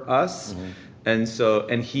for us. Mm-hmm.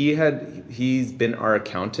 And he's been our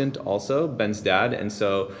accountant also, Ben's dad. And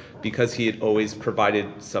so because he had always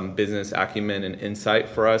provided some business acumen and insight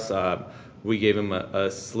for us, we gave him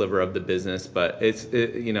a sliver of the business, but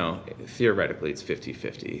theoretically it's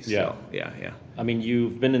 50-50. So, yeah. I mean,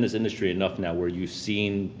 you've been in this industry enough now where you've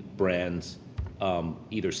seen brands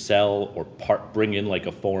either sell or bring in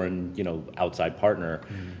a foreign, outside partner.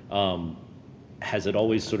 Mm-hmm. Has it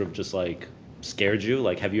always sort of just scared you?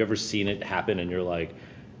 Have you ever seen it happen and you're like,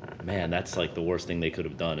 man, that's the worst thing they could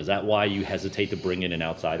have done? Is that why you hesitate to bring in an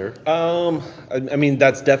outsider? I mean,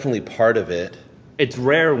 that's definitely part of it. It's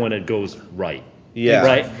rare when it goes right. Yeah.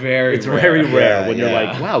 Right? It's very rare when you're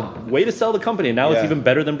wow, way to sell the company. And now it's even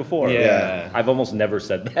better than before. Yeah. I've almost never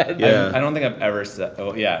said that. Yeah. I don't think I've ever said,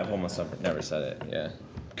 I've almost never said it. Yeah.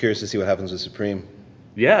 Curious to see what happens with Supreme.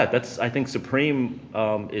 Yeah, I think Supreme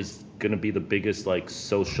is going to be the biggest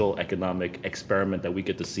social economic experiment that we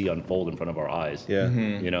get to see unfold in front of our eyes. Yeah.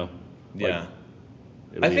 Mm-hmm. Yeah.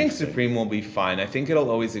 I think Supreme will be fine. I think it'll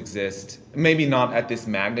always exist. Maybe not at this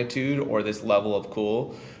magnitude or this level of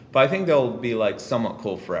cool, but I think they'll be somewhat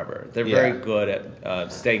cool forever. They're very good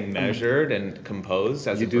at staying measured and composed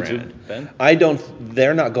as a brand. You do too, Ben?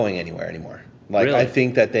 They're not going anywhere anymore. Really? I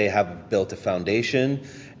think that they have built a foundation,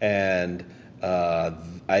 and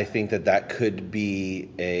I think that could be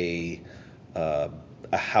a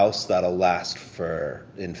house that'll last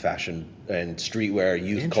in fashion and streetwear,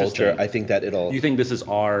 youth culture. I think that it'll. You think this is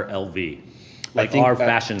our LV, our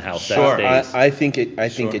fashion house? Sure. That stays. I think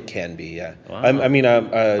it can be. Yeah. Wow.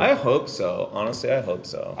 I hope so. Honestly, I hope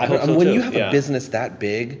so. I hope so when too. you have a business that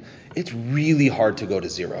big, it's really hard to go to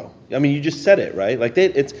zero. I mean, you just said it, right?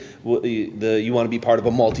 You want to be part of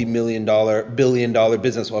a multi-million-dollar, billion-dollar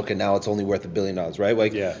business. Okay, now it's only worth $1 billion,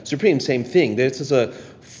 right? Supreme, same thing. This is a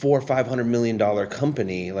 $400 or $500 million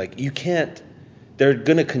company. You can't. They're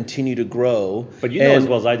gonna continue to grow. But know as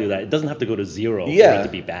well as I do that it doesn't have to go to zero for it to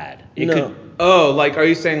be bad. Are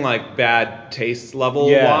you saying bad taste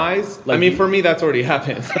level wise? For me that's already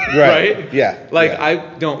happened. Right? Yeah. I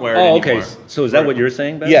don't wear it anymore. Okay. So is that what you're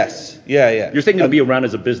saying, Ben? Yes. Yeah. You're saying it'll be around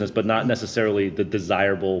as a business, but not necessarily the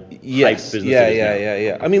desirable type business.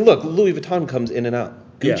 Yeah. I mean, look, Louis Vuitton comes in and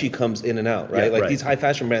out. Gucci comes in and out, right? These high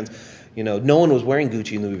fashion brands, no one was wearing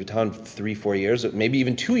Gucci and Louis Vuitton 3-4 years, maybe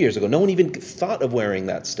even 2 years ago. No one even thought of wearing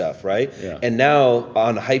that stuff, right? Yeah. And now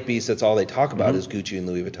on Hypebeast, that's all they talk about is Gucci and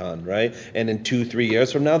Louis Vuitton, right? And in 2-3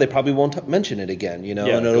 years from now, they probably won't mention it again,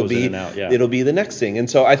 and it'll be the next thing. And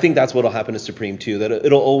so I think that's what'll happen to Supreme too. That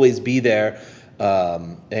it'll always be there,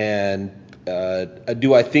 and.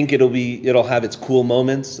 Do I think it'll have its cool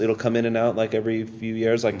moments? It'll come in and out like every few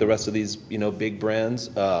years, like the rest of these big brands.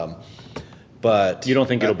 But you don't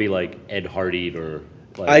think it'll be like Ed Hardy or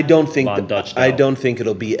like I don't think Von Dutch I don't think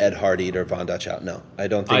it'll be Ed Hardy or Von Dutch out. No, I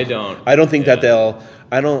don't think. I don't think that they'll.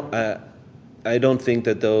 I don't think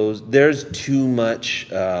that those. There's too much.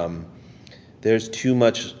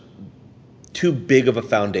 Too big of a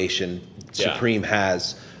foundation Supreme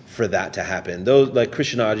has for that to happen. Those like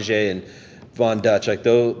Christian Auger and Von Dutch, like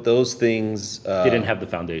those things. They didn't have the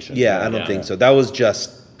foundation. Yeah, I don't think so. That was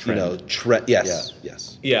just trend. Yes.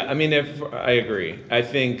 Yeah, I mean, I agree. I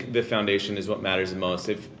think the foundation is what matters the most.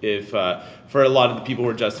 If for a lot of the people who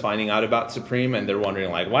are just finding out about Supreme and they're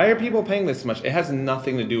wondering like, why are people paying this much? It has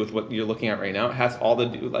nothing to do with what you're looking at right now. It has all to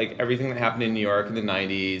do like everything that happened in New York in the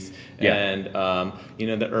 '90s and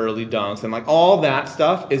the early dunks and like all that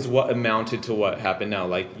stuff is what amounted to what happened now.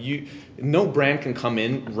 Like no brand can come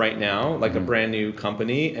in right now, like a brand new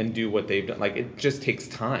company, and do what they've done. Like, it just takes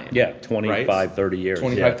time. Yeah, 25, right? 30 years.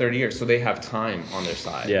 25, 30 years. So they have time on their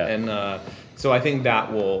side. Yeah. And so I think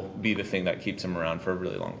that will be the thing that keeps them around for a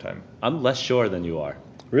really long time. I'm less sure than you are.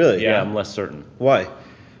 Really? Yeah, I'm less certain. Why?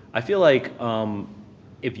 I feel like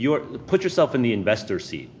if put yourself in the investor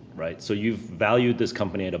seat, right? So you've valued this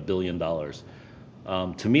company at $1 billion.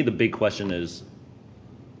 To me, the big question is,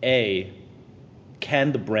 A,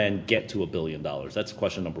 can the brand get to $1 billion? That's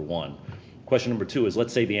question number one. Question number two is,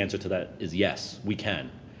 let's say the answer to that is yes, we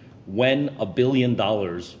can. When $1 billion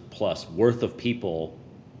plus worth of people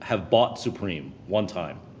have bought Supreme one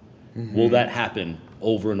time, will that happen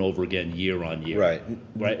over and over again, year on year?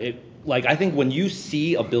 Right. I think when you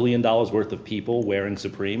see $1 billion worth of people wearing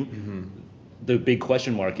Supreme, the big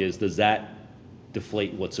question mark is, does that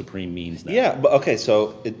deflate what Supreme means now? Yeah, but okay,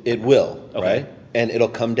 so it will, right? And it'll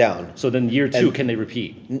come down. So then year two, can they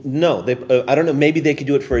repeat? No, I don't know. Maybe they could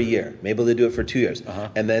do it for a year. Maybe they do it for 2 years,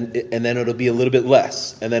 and then it'll be a little bit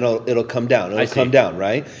less, and then it'll come down. It'll come down,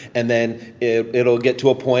 right? And then it'll get to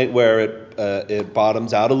a point where it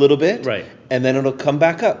bottoms out a little bit, right? And then it'll come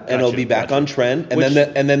back up, and it'll be back on trend,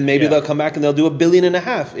 and then maybe they'll come back and they'll do $1.5 billion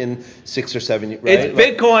in 6 or 7 years. Right? It's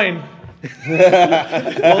Bitcoin.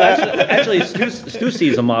 Well, actually, Stussy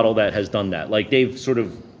is a model that has done that. Like, they've sort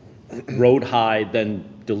of rode high, then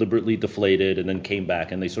deliberately deflated, and then came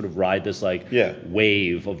back, and they sort of ride this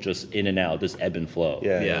wave of just in and out, this ebb and flow.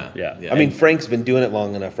 Yeah. I mean, Frank's been doing it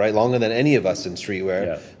long enough, right? Longer than any of us in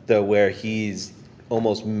streetwear, where he's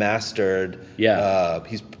almost mastered.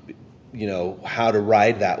 He's how to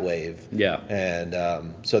ride that wave.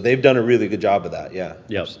 And so they've done a really good job of that.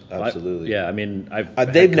 Absolutely. I mean, I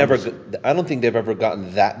don't think they've ever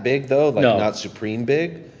gotten that big though, not Supreme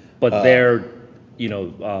big. But their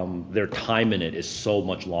time in it is so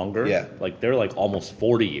much longer. Like, they're like almost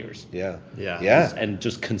 40 years. And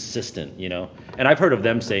just consistent, And I've heard of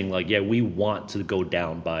them saying like, we want to go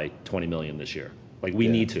down by 20 million this year. Like, we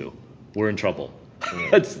need to. We're in trouble.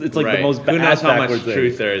 It's like the most. Who knows how much thing.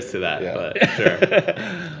 Truth there is to that? But sure.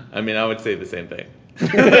 I mean, I would say the same thing.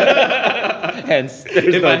 Hence,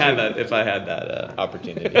 if I had that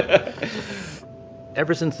opportunity.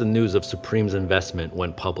 Ever since the news of Supreme's investment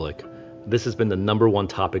went public, this has been the number one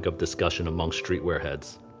topic of discussion among streetwear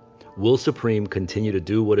heads. Will Supreme continue to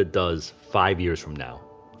do what it does 5 years from now,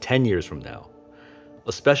 10 years from now?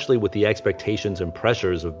 Especially with the expectations and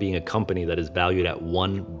pressures of being a company that is valued at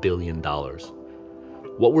 $1 billion.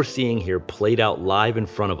 What we're seeing here played out live in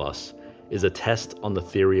front of us is a test on the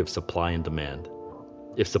theory of supply and demand.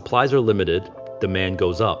 If supplies are limited, demand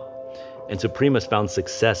goes up. And Supreme has found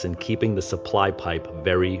success in keeping the supply pipe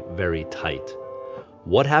very, very tight.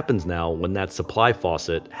 What happens now when that supply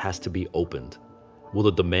faucet has to be opened? Will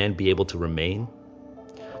the demand be able to remain?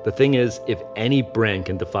 The thing is, if any brand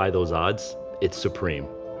can defy those odds, it's Supreme.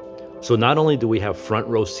 So not only do we have front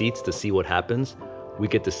row seats to see what happens, we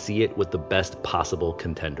get to see it with the best possible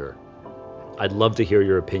contender. I'd love to hear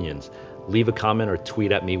your opinions. Leave a comment or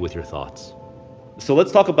tweet at me with your thoughts. So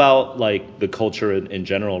let's talk about like the culture in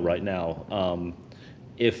general right now.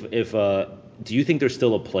 Do you think there's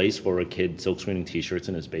still a place for a kid silk screening t-shirts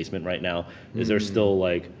in his basement right now? Is there still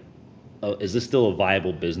is this still a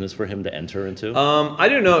viable business for him to enter into? I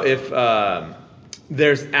don't know if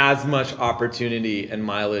there's as much opportunity and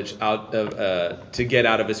mileage out of to get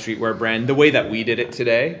out of a streetwear brand the way that we did it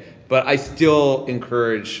today. But I still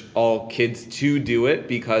encourage all kids to do it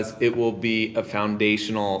because it will be a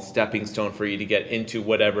foundational stepping stone for you to get into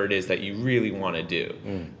whatever it is that you really want to do.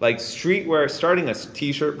 Like streetwear, starting a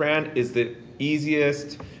t-shirt brand is the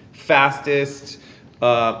easiest, fastest,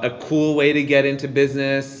 a cool way to get into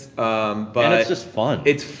business. But and it's just fun.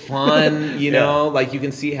 It's fun, you know, like you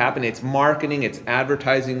can see it happen. It's marketing, it's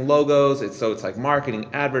advertising, logos. It's like marketing,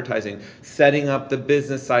 advertising, setting up the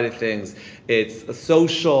business side of things. It's a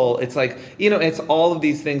social. It's like, you know, it's all of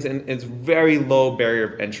these things, and it's very low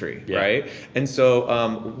barrier of entry, right? And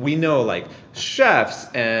so we know like chefs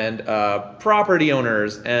and property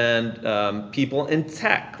owners and people in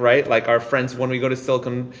tech, right? Like our friends when we go to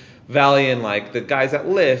Silicon Valley and like the guys at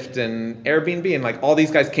Lyft and Airbnb and like all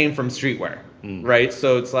these guys came from streetwear, right?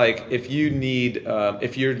 So it's like if you need,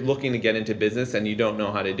 if you're looking to get into business and you don't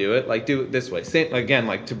know how to do it, like do it this way. Same again,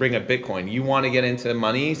 like to bring up Bitcoin. You want to get into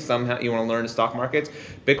money somehow. You want to learn the stock markets.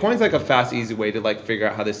 Bitcoin's like a fast, easy way to like figure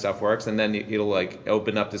out how this stuff works, and then it'll like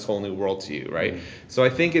open up this whole new world to you, right? So I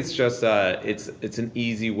think it's just it's an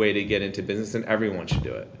easy way to get into business, and everyone should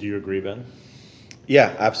do it. Do you agree, Ben?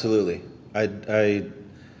 Yeah, absolutely. I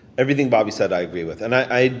everything Bobby said, I agree with, and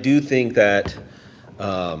I do think that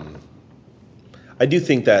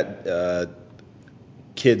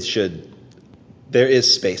kids should. There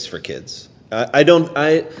is space for kids.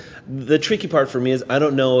 The tricky part for me is I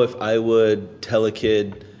don't know if I would tell a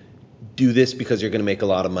kid do this because you're going to make a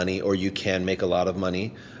lot of money or you can make a lot of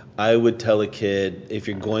money. I would tell a kid, if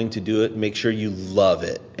you're going to do it, make sure you love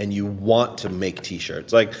it and you want to make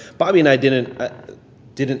t-shirts. Like Bobby and I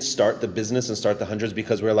didn't start the business and start the hundreds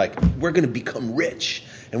because we're like, we're going to become rich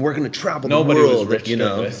and we're going to travel the world. Nobody was rich, you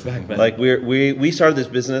know, back then. like we started this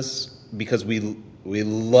business because we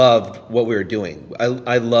loved what we were doing.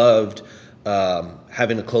 I loved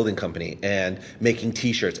having a clothing company and making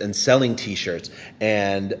t-shirts and selling t-shirts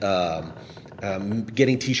and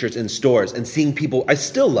getting t-shirts in stores and seeing people. I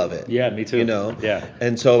still love it. Yeah, me too. You know? Yeah.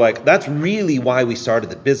 And so like that's really why we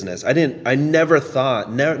started the business. I never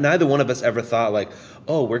thought, neither one of us ever thought like,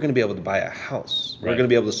 oh, we're going to be able to buy a house. We're going to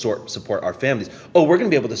be able to support our families. Oh, we're going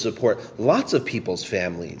to be able to support lots of people's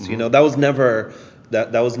families. You know, that was never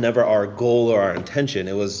our goal or our intention.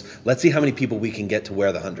 It was, let's see how many people we can get to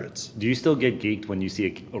wear the hundreds. Do you still get geeked when you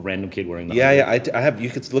see a random kid wearing the Yeah, hundred? I have. You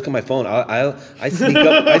could look at my phone. I sneak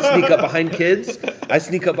up. I sneak up behind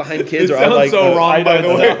kids. Or I'm like, so wrong, by the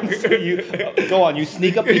way. Go on. You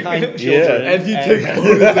sneak up behind children. And you take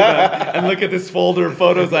photos of that and look at this folder of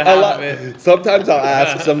photos I have of it. Sometimes I'll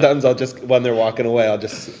ask. Sometimes I'll just, when they're walking away, I'll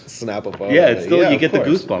just snap a photo. Yeah, it's still you get the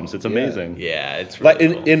course. goosebumps. It's amazing. Yeah, it's really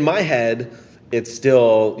like cool. in my head. It's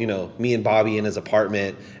still, you know, me and Bobby in his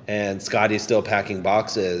apartment, and Scotty's still packing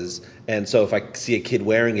boxes. And so if I see a kid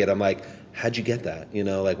wearing it, I'm like, how'd you get that? You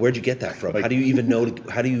know, like, where'd you get that from? Like, how do you even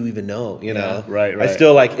know? You know, right. I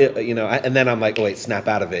still like it, you know. And then I'm like, oh wait, snap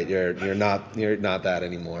out of it. You're not that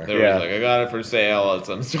anymore. They're like, I got it for sale at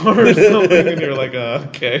some store or something, and you're like,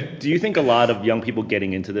 okay. Do you think a lot of young people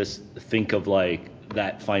getting into this think of like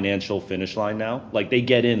that financial finish line now? Like they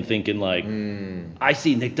get in thinking like, I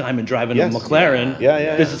see Nick Diamond driving a McLaren.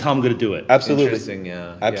 Yeah. This is how I'm going to do it. Absolutely. Interesting,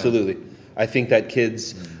 yeah. Absolutely. Yeah. I think that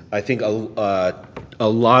kids, I think a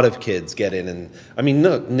lot of kids get in, and I mean,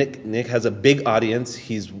 look, Nick has a big audience.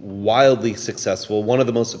 He's wildly successful, one of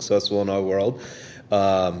the most successful in our world.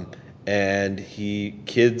 And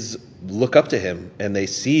kids look up to him, and they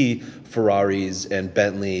see Ferraris and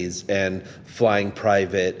Bentleys and flying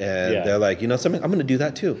private, and they're like, you know something, I'm going to do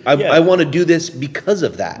that too. I want to do this because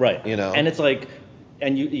of that. Right. You know? And it's like,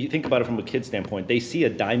 and you think about it from a kid's standpoint, they see a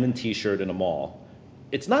diamond t-shirt in a mall.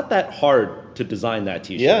 It's not that hard to design that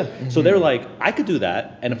t-shirt. Yeah. Mm-hmm. So they're like, I could do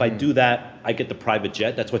that, and if I do that, I get the private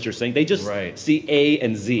jet. That's what you're saying. They just see A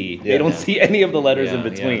and Z. They don't see any of the letters in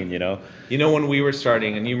between, you know? You know, when we were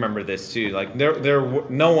starting, and you remember this too, like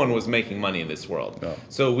no one was making money in this world. No.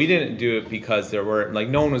 So we didn't do it because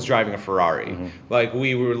no one was driving a Ferrari. Mm-hmm. Like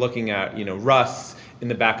we were looking at, you know, Russ in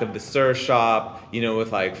the back of the Sur shop, you know,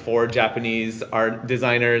 with like 4 Japanese art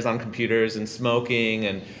designers on computers and smoking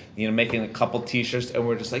and, you know, making a couple t-shirts, and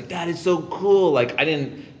we're just like, that is so cool. Like I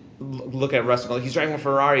didn't look at Russ and go, he's driving a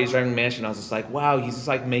Ferrari, he's driving a mansion. I was just like, wow, he's just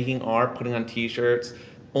like making art, putting on t-shirts,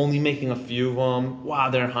 only making a few of them. Wow,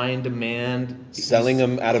 they're high in demand. Selling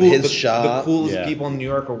them out of his shop. The coolest people in New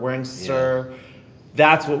York are wearing Sur.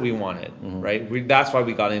 That's what we wanted, right? That's why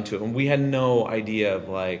we got into it. And we had no idea of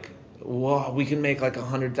like, wow, we can make like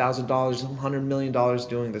 $100,000, $100 million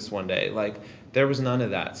doing this one day. Like there was none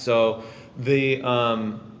of that. So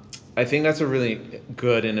I think that's a really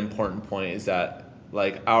good and important point, is that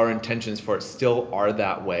like our intentions for it still are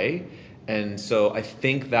that way. And so I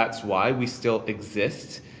think that's why we still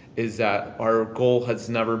exist is that our goal has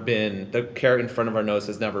never been, the carrot in front of our nose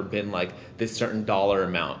has never been like this certain dollar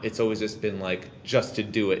amount. It's always just been like, just to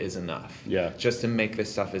do it is enough. Yeah. Just to make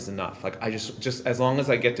this stuff is enough. Like I just as long as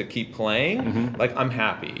I get to keep playing, like I'm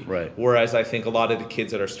happy. Right. Whereas I think a lot of the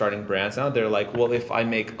kids that are starting brands now, they're like, well, if I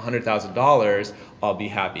make $100,000, I'll be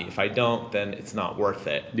happy. If I don't, then it's not worth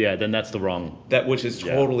it. Yeah, then that's the wrong. Which is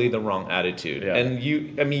totally the wrong attitude. Yeah. And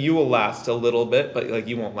you will last a little bit, but like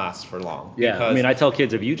you won't last for long. Yeah, Because I mean, I tell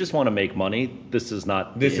kids, if you just want to make money, this is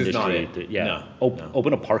not the industry. This is not it. Yeah. No.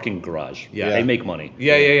 Open a parking garage. Yeah. They make money.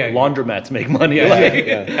 Yeah. Laundromats make money.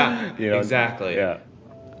 Yeah. You know, Exactly. Yeah.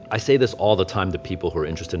 I say this all the time to people who are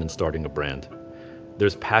interested in starting a brand.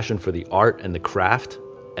 There's passion for the art and the craft,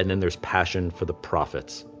 and then there's passion for the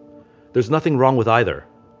profits. There's nothing wrong with either.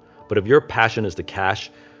 But if your passion is the cash,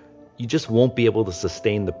 you just won't be able to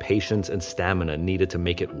sustain the patience and stamina needed to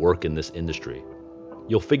make it work in this industry.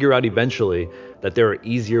 You'll figure out eventually that there are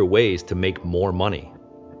easier ways to make more money.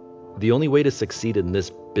 The only way to succeed in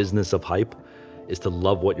this business of hype is to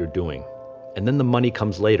love what you're doing. And then the money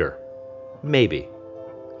comes later. Maybe.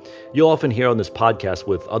 You'll often hear on this podcast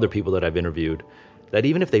with other people that I've interviewed that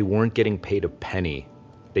even if they weren't getting paid a penny,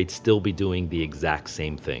 they'd still be doing the exact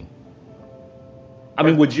same thing. I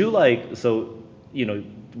mean, would you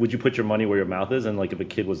would you put your money where your mouth is? And like if a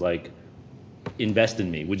kid was like, invest in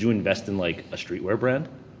me, would you invest in like a streetwear brand?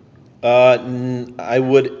 I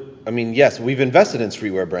would. I mean, yes, we've invested in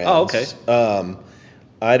streetwear brands. Oh, okay.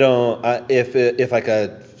 I don't. If like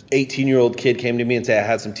a 18-year-old kid came to me and said I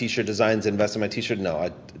had some T-shirt designs, invest in my T-shirt, no,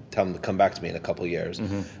 I'd tell them to come back to me in a couple of years.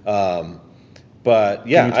 But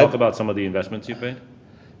yeah, can you talk about some of the investments you've made?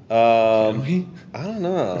 I don't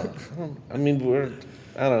know. I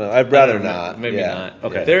don't know. I'd rather not. Maybe not.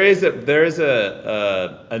 Okay. There is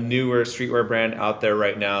a newer streetwear brand out there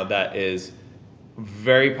right now that is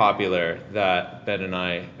very popular that Ben and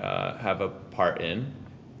I have a part in.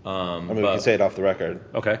 I mean, we can say it off the record.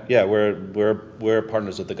 Okay. Yeah, we're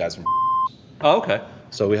partners with the guys from. Oh, okay.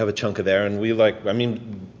 So we have a chunk of there,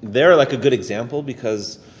 and they're like a good example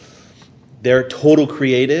because they're total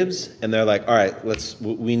creatives, and they're like, all right,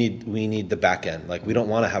 we need the back end. Like, we don't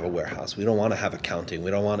want to have a warehouse. We don't want to have accounting. We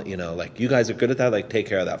don't want to, like, you guys are good at that. Like, take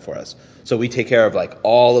care of that for us. So we take care of like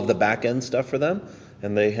all of the back end stuff for them,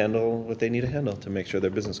 and they handle what they need to handle to make sure their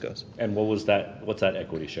business goes. And what's that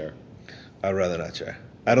equity share? I'd rather not share.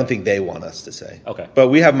 I don't think they want us to say. Okay. But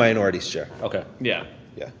we have minority share. Okay. Yeah.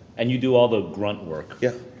 Yeah. And you do all the grunt work.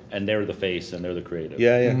 Yeah. And they're the face and they're the creative.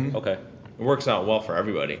 Yeah. Okay. It works out well for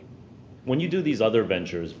everybody. When you do these other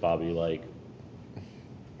ventures, Bobby, like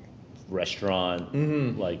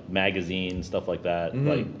restaurant, like magazine, stuff like that,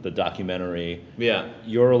 like the documentary. Yeah.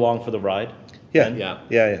 You're along for the ride? Yeah. Ben?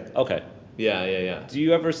 Yeah. Okay. Yeah. Do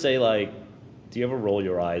you ever say like, do you ever roll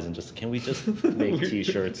your eyes and just, can we just make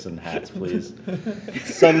T-shirts and hats, please?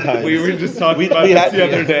 Sometimes. We were just talking about this the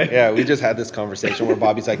other day. Yeah, we just had this conversation where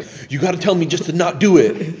Bobby's like, you got to tell me just to not do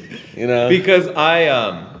it. Because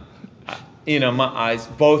my eyes,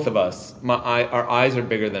 both of us, our eyes are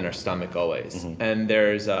bigger than our stomach always. And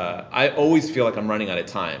I always feel like I'm running out of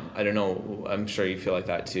time. I don't know, I'm sure you feel like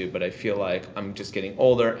that too, but I feel like I'm just getting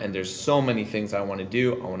older and there's so many things I want to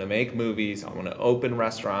do. I want to make movies, I want to open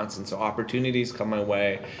restaurants, and so opportunities come my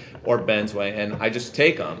way or Ben's way, and I just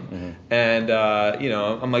take them. And,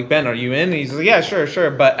 I'm like, Ben, are you in? And he's like, yeah,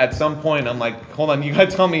 sure. But at some point I'm like, hold on, you got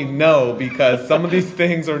to tell me no, because some of these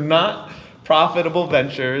things are not profitable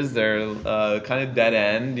ventures. They're kind of dead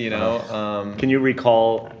end, Can you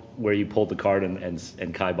recall where you pulled the card and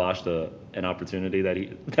kiboshed an opportunity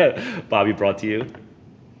that Bobby brought to you?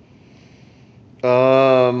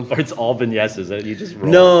 Or it's all been yeses that you just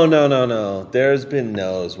roll? No. There's been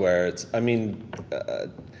no's where it's.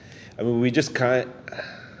 We just kind.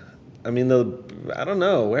 I don't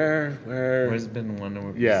know where. Where's been one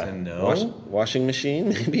where we said no? Washing machine,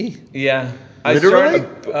 maybe. Yeah. Literally?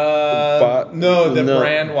 The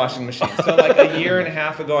brand washing machine. So like a year and a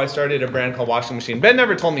half ago, I started a brand called Washing Machine. Ben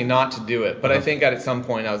never told me not to do it, but I think at some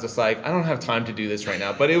point I was just like, I don't have time to do this right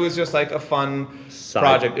now. But it was just like a fun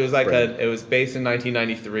project. It was like it was based in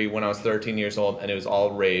 1993 when I was 13 years old, and it was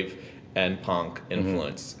all rave and punk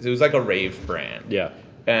influence. It was like a rave brand. Yeah.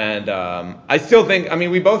 And I still think,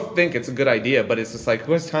 we both think it's a good idea, but it's just like,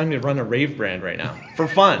 who has time to run a rave brand right now for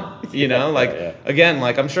fun? Again,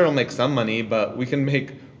 like I'm sure it'll make some money, but we can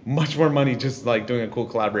make much more money just like doing a cool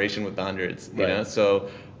collaboration with the Hundreds, you know?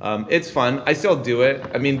 So it's fun. I still do it.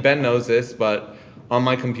 Ben knows this, but on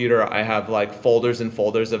my computer, I have like folders and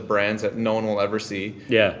folders of brands that no one will ever see.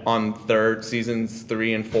 Yeah. On seasons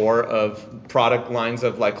 3 and 4 of product lines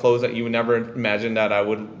of like clothes that you would never imagine that I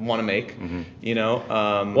would want to make. You know.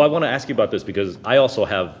 Well, I want to ask you about this because I also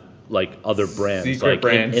have like other brands, secret like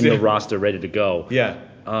brands, in the roster ready to go. Yeah.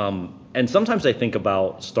 And sometimes I think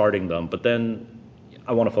about starting them, but then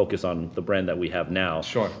I want to focus on the brand that we have now.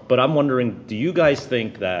 Sure. But I'm wondering, do you guys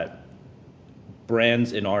think that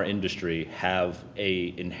brands in our industry have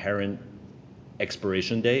a inherent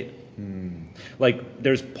expiration date? Like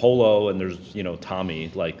there's Polo and there's, you know,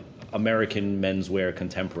 Tommy, like American menswear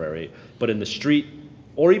contemporary. But in the street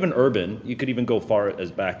or even urban, you could even go far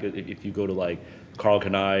as back if you go to like Karl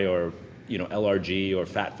Kani or, you know, LRG or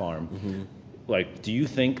Fat Farm. Like, do you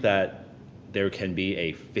think that there can be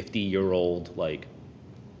a 50-year-old, like,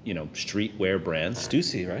 you know, streetwear brand?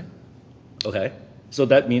 Stussy, right? Okay. So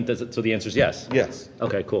that means so the answer is yes. Yes.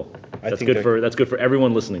 Okay, cool. I That's think good for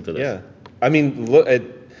everyone listening to this. Yeah. I mean, look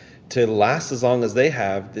to last as long as they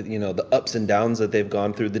have, you know, the ups and downs that they've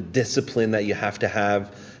gone through, the discipline that you have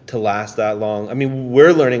to last that long. I mean,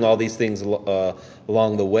 we're learning all these things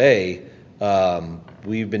along the way.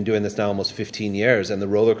 We've been doing this now almost 15 years, and the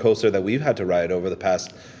roller coaster that we've had to ride over the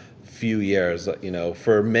past few years, you know,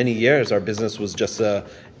 for many years, our business was just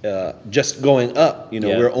going up. You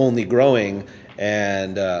know, we're only growing,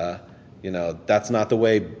 and you know, that's not the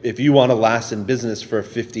way. If you want to last in business for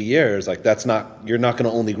 50 years, like you're not going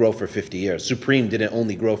to only grow for 50 years. Supreme didn't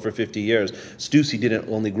only grow for 50 years. Stussy didn't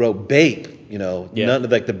only grow. Bape, you know, none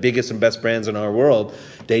of like the biggest and best brands in our world,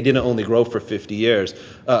 they didn't only grow for 50 years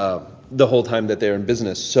the whole time that they're in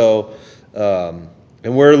business. So, and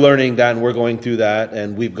we're learning that, and we're going through that,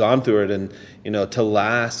 and we've gone through it. And, you know, to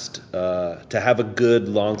last, to have a good,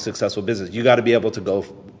 long, successful business, you got to be able to go.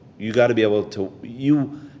 You got to be able to.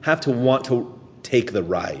 You have to want to take the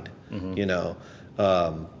ride. You know,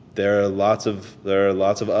 there are lots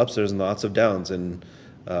of ups, there's lots of downs, and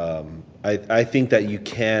I think that you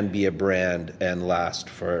can be a brand and last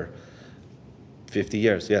for 50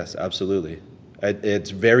 years. Yes, absolutely. It's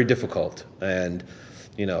very difficult, and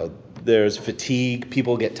you know, there's fatigue.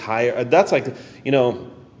 People get tired. That's like, you know,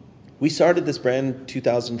 we started this brand in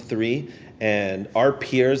 2003, and our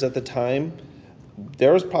peers at the time,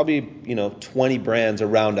 there was probably, you know, 20 brands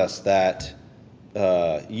around us that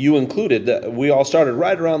you included. That we all started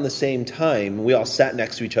right around the same time. We all sat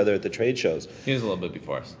next to each other at the trade shows. He was a little bit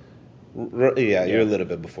before us. Yeah, you're a little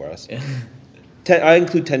bit before us. I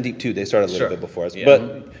include 10 Deep too. They started a little bit before us. Yeah.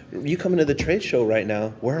 But you come into the trade show right now,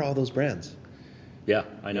 where are all those brands? Yeah,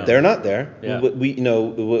 I know. They're not there. Yeah. We you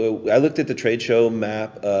know, I looked at the trade show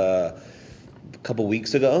map a couple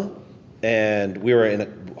weeks ago, and we were in a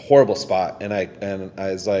horrible spot. And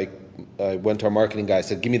I was like, I went to our marketing guy. I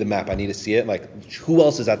said, "Give me the map. I need to see it. Like, who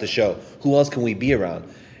else is at the show? Who else can we be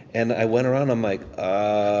around?" And I went around. I'm like,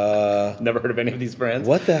 never heard of any of these brands.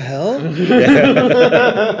 What the hell?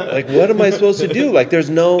 Like, what am I supposed to do? Like,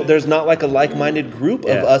 there's not like a like-minded group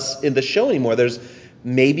of us in the show anymore. There's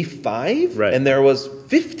maybe 5, right, and there was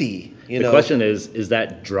 50. The question is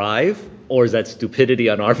that drive or is that stupidity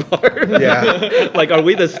on our part? Yeah. Like, are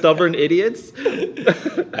we the stubborn idiots?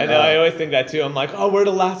 I know. I always think that too. I'm like, oh, we're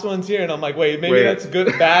the last ones here, and I'm like, wait, maybe that's good,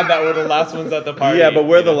 bad that we're the last ones at the party. Yeah, but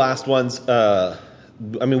we're the last ones.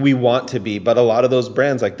 I mean, we want to be, but a lot of those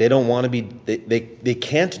brands, like, they don't want to be. They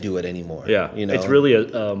can't do it anymore. Yeah, you know? It's really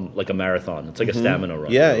like a marathon. It's like a stamina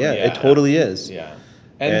run. Yeah, it totally is. Yeah.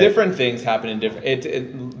 And different things happen in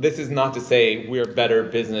different. This is not to say we're better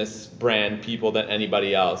business brand people than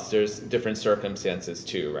anybody else. There's different circumstances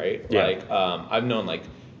too, right? Yeah. Like I've known like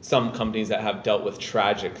some companies that have dealt with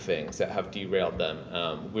tragic things that have derailed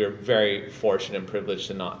them. We're very fortunate and privileged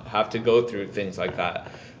to not have to go through things like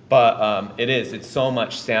that. But it's so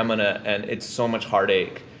much stamina and it's so much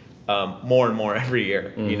heartache. More and more every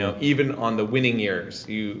year. You know, even on the winning years,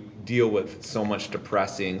 you deal with so much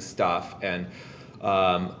depressing stuff and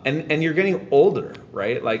you're getting older,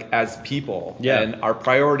 right? Like as people, and our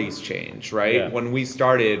priorities change, right? Yeah. When we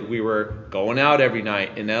started, we were going out every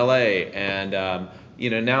night in LA, and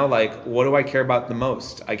you know, now like, what do I care about the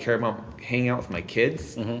most? I care about hanging out with my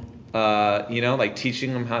kids. You know, like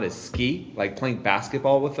teaching them how to ski, like playing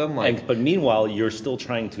basketball with them. Like, but meanwhile, you're still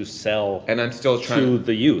trying to sell, and I'm still trying to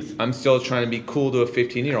the youth. I'm still trying to be cool to a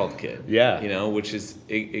 15-year-old kid. Yeah, you know, which is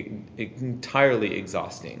entirely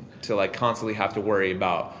exhausting to like constantly have to worry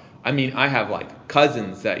about. I mean, I have like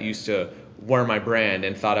cousins that used to wear my brand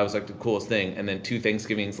and thought I was like the coolest thing, and then 2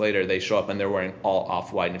 Thanksgivings later, they show up and they're wearing all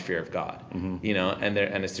Off-White and Fear of God, you know, and they're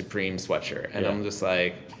a Supreme sweatshirt, and I'm just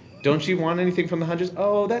like. Don't you want anything from the hundreds?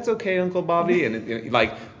 Oh, that's okay, Uncle Bobby. And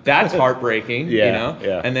like, that's heartbreaking, you know?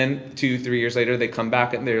 Yeah. And then 2-3 years later, they come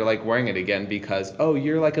back and they're like wearing it again because, oh,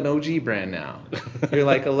 you're like an OG brand now. You're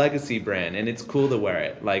like a legacy brand and it's cool to wear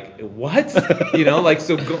it. Like, what? You know, like,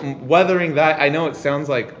 so weathering that, I know it sounds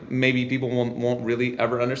like maybe people won't really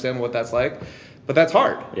ever understand what that's like. But that's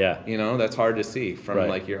hard. Yeah. You know, that's hard to see from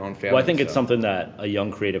like your own family. Well, I think it's something that a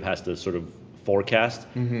young creative has to sort of forecast.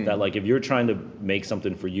 That like if you're trying to make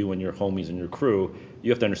something for you and your homies and your crew,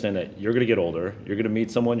 you have to understand that you're going to get older, you're going to meet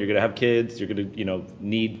someone, you're going to have kids, you're going to, you know,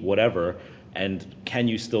 need whatever. And can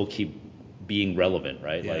you still keep being relevant,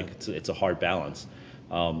 right? Yeah. Like it's a hard balance.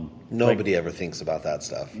 Nobody ever thinks about that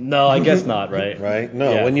stuff. No, I guess not, right? Right?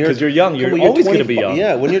 No, Yeah, when because you're young, you're always going to be young.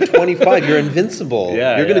 Yeah, when you're 25, you're invincible.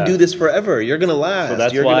 Yeah, you're going to do this forever. You're going to last. So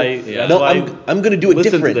that's you're why. I'm going to do it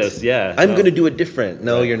listen different. To this. Yeah, I'm going to do it different.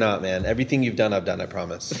 No, you're not, man. Everything you've done, I've done. I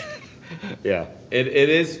promise. Yeah, it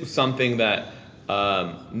is something that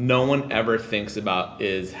no one ever thinks about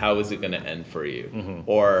is how is it going to end for you,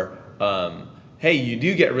 or hey, you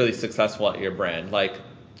do get really successful at your brand, like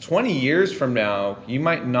 20 years from now, you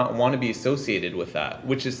might not want to be associated with that,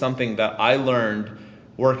 which is something that I learned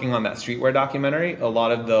working on that streetwear documentary. A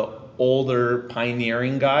lot of the older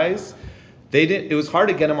pioneering guys, it was hard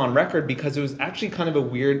to get them on record because it was actually kind of a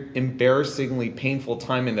weird, embarrassingly painful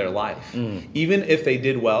time in their life. Even if they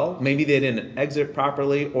did well, maybe they didn't exit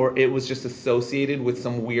properly, or it was just associated with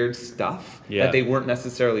some weird stuff that they weren't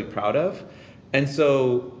necessarily proud of. And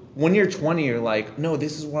so when you're 20, you're like, no,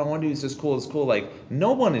 this is what I want to do. This is cool. It's cool. Like,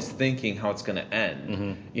 no one is thinking how it's going to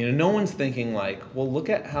end. You know, no one's thinking like, well, look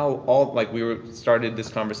at how like we started this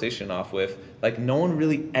conversation off with, like, no one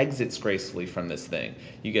really exits gracefully from this thing.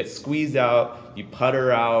 You get squeezed out, you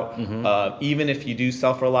putter out. Even if you do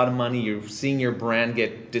sell for a lot of money, you're seeing your brand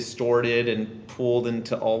get distorted and pulled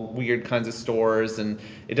into all weird kinds of stores, and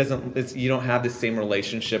you don't have the same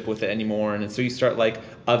relationship with it anymore. And so you start like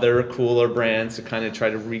other cooler brands to kind of try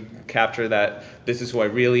to recapture that this is who I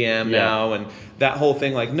really am now, and that whole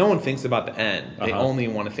thing. Like, no one thinks about the end. They only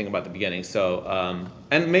want to think about the beginning. So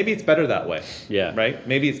and maybe it's better that way. Yeah. Right?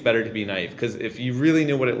 Maybe it's better to be naive, because if you really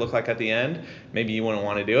knew what it looked like at the end, maybe you wouldn't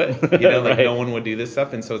want to do it. You know, like no one would do this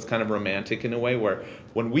stuff. And so it's kind of romantic in a way, where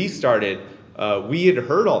when we started, we had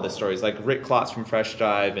heard all the stories, like Rick Klotz from Fresh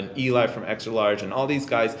Dive and Eli from Extra Large and all these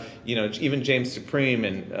guys, you know, even James Supreme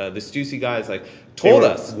and the Stussy guys, like told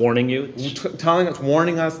us, warning you,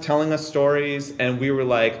 warning us, telling us stories, and we were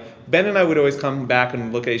like, Ben and I would always come back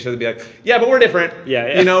and look at each other and be like, yeah, but we're different.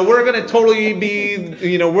 Yeah. You know, we're going to totally be,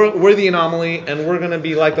 you know, we're the anomaly, and we're going to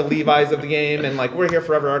be like the Levi's of the game, and like we're here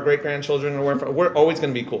forever, our great-grandchildren, and we're always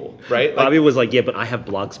going to be cool, right? Like, Bobby was like, yeah, but I have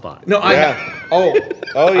Blogspot. No,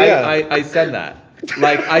 I said that.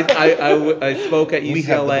 Like I spoke at UCLA. We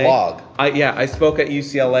have the blog. I spoke at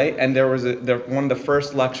UCLA, and there was one of the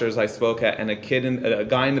first lectures I spoke at, and a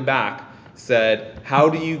guy in the back said, "How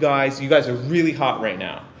do you guys are really hot right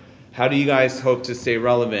now. How do you guys hope to stay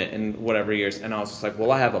relevant in whatever years?" And I was just like,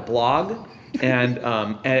 "Well, I have a blog." And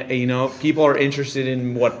you know, people are interested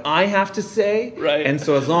in what I have to say, right? And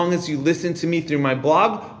so as long as you listen to me through my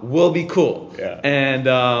blog, we'll be cool. Yeah. And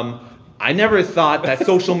I never thought that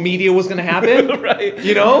social media was going to happen, right?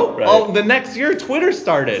 You know, right. The next year Twitter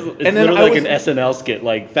started, it's and then literally like an SNL skit.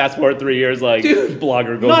 Like fast forward 3 years, like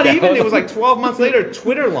blogger goes not down. Even it was like 12 months later,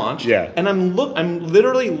 Twitter launched. Yeah. And I'm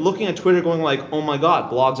literally looking at Twitter, going like, oh my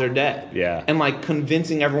god, blogs are dead. Yeah. And like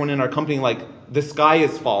convincing everyone in our company like, the sky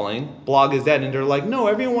is falling, blog is dead, and they're like, no,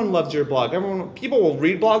 everyone loves your blog. People will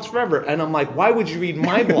read blogs forever. And I'm like, why would you read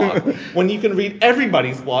my blog when you can read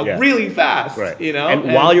everybody's blog really fast? Right. You know?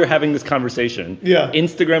 And while you're having this conversation,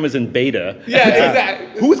 Instagram is in beta. Yeah,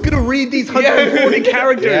 exactly. Who's gonna read these 140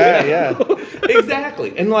 characters? Yeah.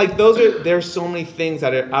 Exactly. And like there's so many things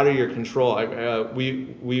that are out of your control.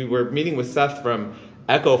 We were meeting with Seth from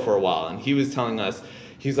Echo for a while, and he was telling us.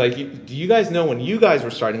 He's like, do you guys know when you guys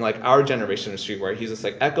were starting, like our generation of streetwear, he's just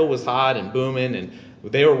like, Echo was hot and booming, and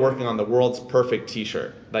they were working on the world's perfect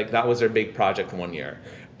t-shirt. Like that was their big project one year.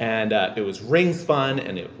 And it was ring spun,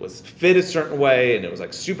 and it was fit a certain way, and it was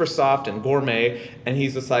like super soft and gourmet. And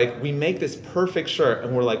he's just like, we make this perfect shirt,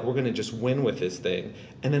 and we're like, we're going to just win with this thing.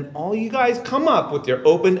 And then all you guys come up with your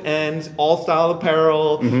open ends, all style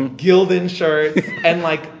apparel, Gildan shirts, and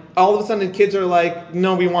like, all of a sudden, kids are like,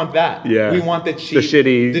 no, we want that. Yeah. We want the cheap,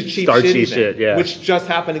 starchy shit. Yeah. Which just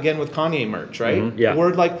happened again with Kanye merch, right? Mm-hmm. Yeah.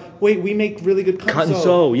 We're like, wait, we make really good cut and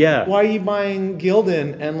sew. Yeah. Why are you buying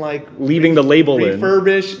Gildan and like leaving the label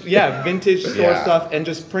refurbished, vintage store stuff and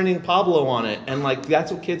just printing Pablo on it? And like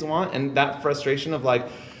that's what kids want, and that frustration of like,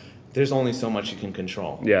 there's only so much you can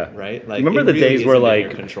control. Yeah. Right? Like, remember the really days where isn't in like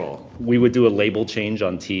your control. we would do a label change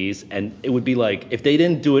on tees, and it would be like if they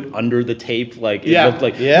didn't do it under the tape, like it Yeah. looked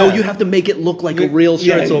like Yeah. no, you have to make it look like a real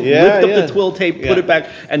shirt. Yeah. So Yeah, lift up yeah. the twill tape, put Yeah. it back,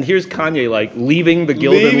 and here's Kanye like leaving the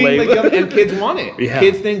Gildan Leaving label. the Gildan, and kids want it. Yeah.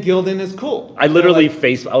 Kids think Gildan is cool. I literally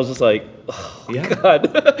They're like, I was just like, oh Yeah.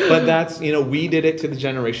 God. but that's, we did it to the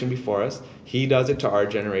generation before us. He does it to our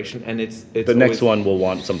generation, and it's The next always- one will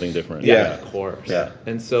want something different. Yeah, of course. Yeah.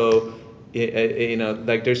 And so,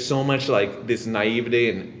 like there's so much like this naivety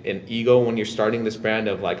and ego when you're starting this brand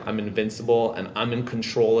of like, I'm invincible and I'm in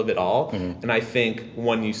control of it all. Mm-hmm. And I think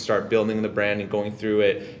when you start building the brand and going through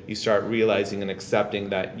it, you start realizing and accepting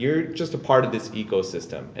that you're just a part of this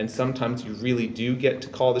ecosystem. And sometimes you really do get to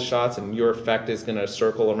call the shots, and your effect is going to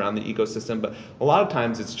circle around the ecosystem. But a lot of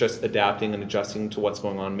times it's just adapting and adjusting to what's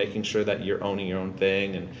going on, making sure that you're owning your own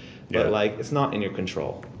thing. But Yeah. like, it's not in your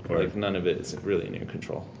control. Word. Like, none of it is really in your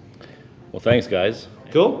control. Well, thanks, guys.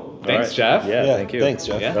 Cool. Thanks, right. Jeff. Yeah, thank you. Thanks,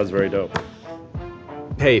 Jeff. Yeah. That was very dope.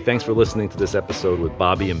 Hey, thanks for listening to this episode with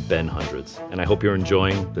Bobby and Ben Hundreds, and I hope you're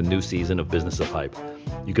enjoying the new season of Business of Hype.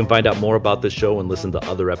 You can find out more about this show and listen to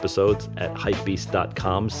other episodes at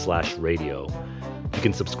hypebeast.com/radio. You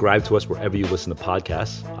can subscribe to us wherever you listen to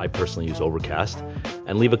podcasts. I personally use Overcast.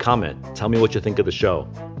 And leave a comment. Tell me what you think of the show.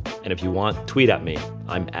 And if you want, tweet at me.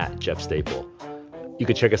 I'm at Jeff Staple. You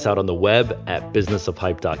can check us out on the web at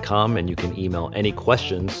businessofhype.com, and you can email any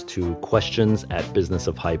questions to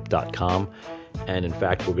questions@businessofhype.com. And in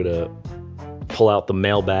fact, we're going to pull out the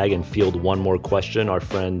mailbag and field one more question. Our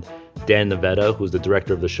friend Dan Nevada, who's the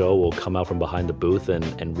director of the show, will come out from behind the booth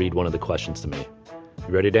and read one of the questions to me.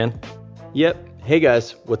 You ready, Dan? Yep. Hey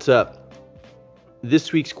guys, what's up?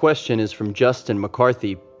 This week's question is from Justin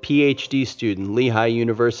McCarthy, PhD student, Lehigh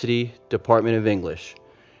University, Department of English.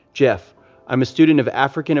 Jeff, I'm a student of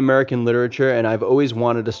African American literature, and I've always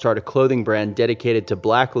wanted to start a clothing brand dedicated to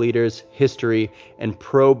Black leaders, history, and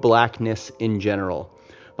pro-Blackness in general.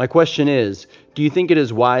 My question is, do you think it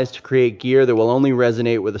is wise to create gear that will only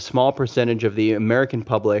resonate with a small percentage of the American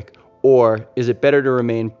public, or is it better to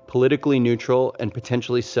remain politically neutral and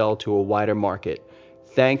potentially sell to a wider market?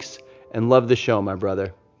 Thanks, and love the show, my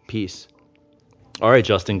brother. Peace. All right,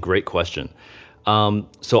 Justin, great question.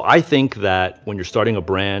 So I think that when you're starting a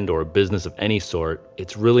brand or a business of any sort,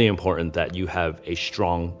 it's really important that you have a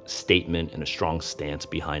strong statement and a strong stance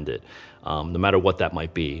behind it, no matter what that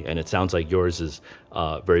might be. And it sounds like yours is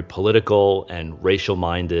very political and racial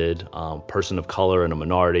minded, person of color and a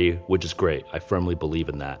minority, which is great. I firmly believe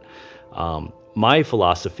in that. My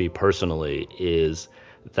philosophy personally is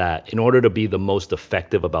that in order to be the most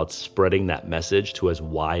effective about spreading that message to as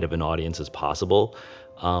wide of an audience as possible,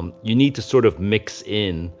 you need to sort of mix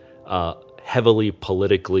in heavily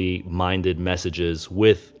politically minded messages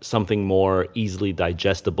with something more easily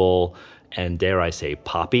digestible and, dare I say,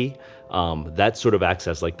 poppy. That sort of acts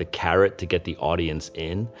as like the carrot to get the audience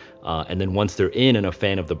in. And then once they're in and a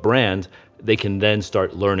fan of the brand, they can then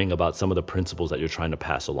start learning about some of the principles that you're trying to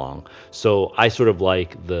pass along. So I sort of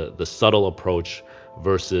like the subtle approach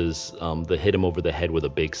versus the hit him over the head with a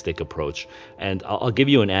big stick approach. And I'll give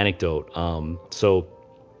you an anecdote. So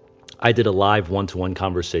I did a live one-to-one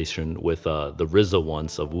conversation with the RZA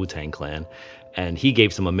once of Wu-Tang Clan, and he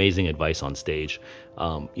gave some amazing advice on stage.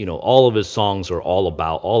 All of his songs are all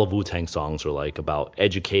of Wu-Tang songs are like about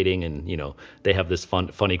educating, and they have this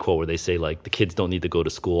funny quote where they say like the kids don't need to go to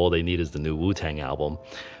school, all they need is the new Wu-Tang album.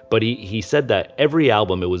 But he said that every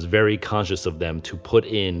album, it was very conscious of them to put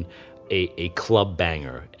in a club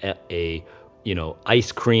banger, a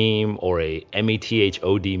Ice Cream or a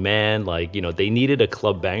METHOD Man. Like, they needed a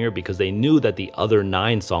club banger because they knew that the other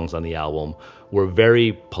 9 songs on the album were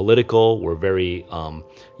very political, were very,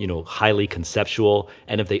 highly conceptual.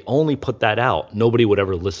 And if they only put that out, nobody would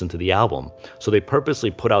ever listen to the album. So they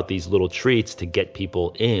purposely put out these little treats to get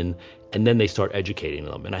people in, and then they start educating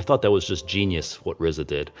them. And I thought that was just genius what RZA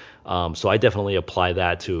did. So I definitely apply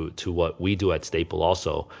that to what we do at Staple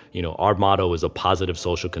also. Our motto is a positive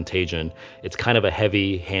social contagion. It's kind of a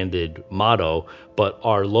heavy-handed motto, but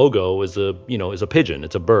our logo is a pigeon.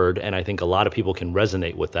 It's a bird, and I think a lot of people can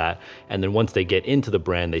resonate with that. And then once they get into the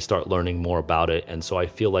brand, they start learning more about it. And so I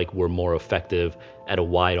feel like we're more effective at a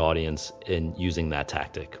wide audience in using that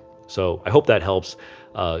tactic. So I hope that helps.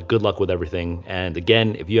 Good luck with everything. And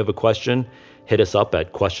again, if you have a question, hit us up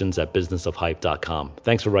at questions@businessofhype.com.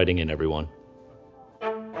 Thanks for writing in, everyone.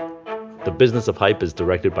 The Business of Hype is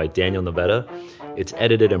directed by Daniel Navetta. It's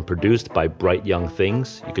edited and produced by Bright Young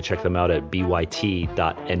Things. You can check them out at byt.nyc.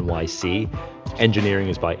 Engineering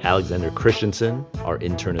is by Alexander Christensen. Our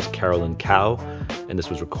intern is Carolyn Cow. And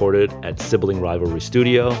this was recorded at Sibling Rivalry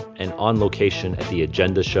Studio and on location at the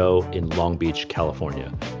Agenda Show in Long Beach,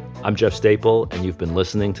 California. I'm Jeff Staple, and you've been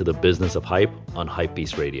listening to The Business of Hype on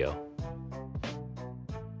Hypebeast Radio.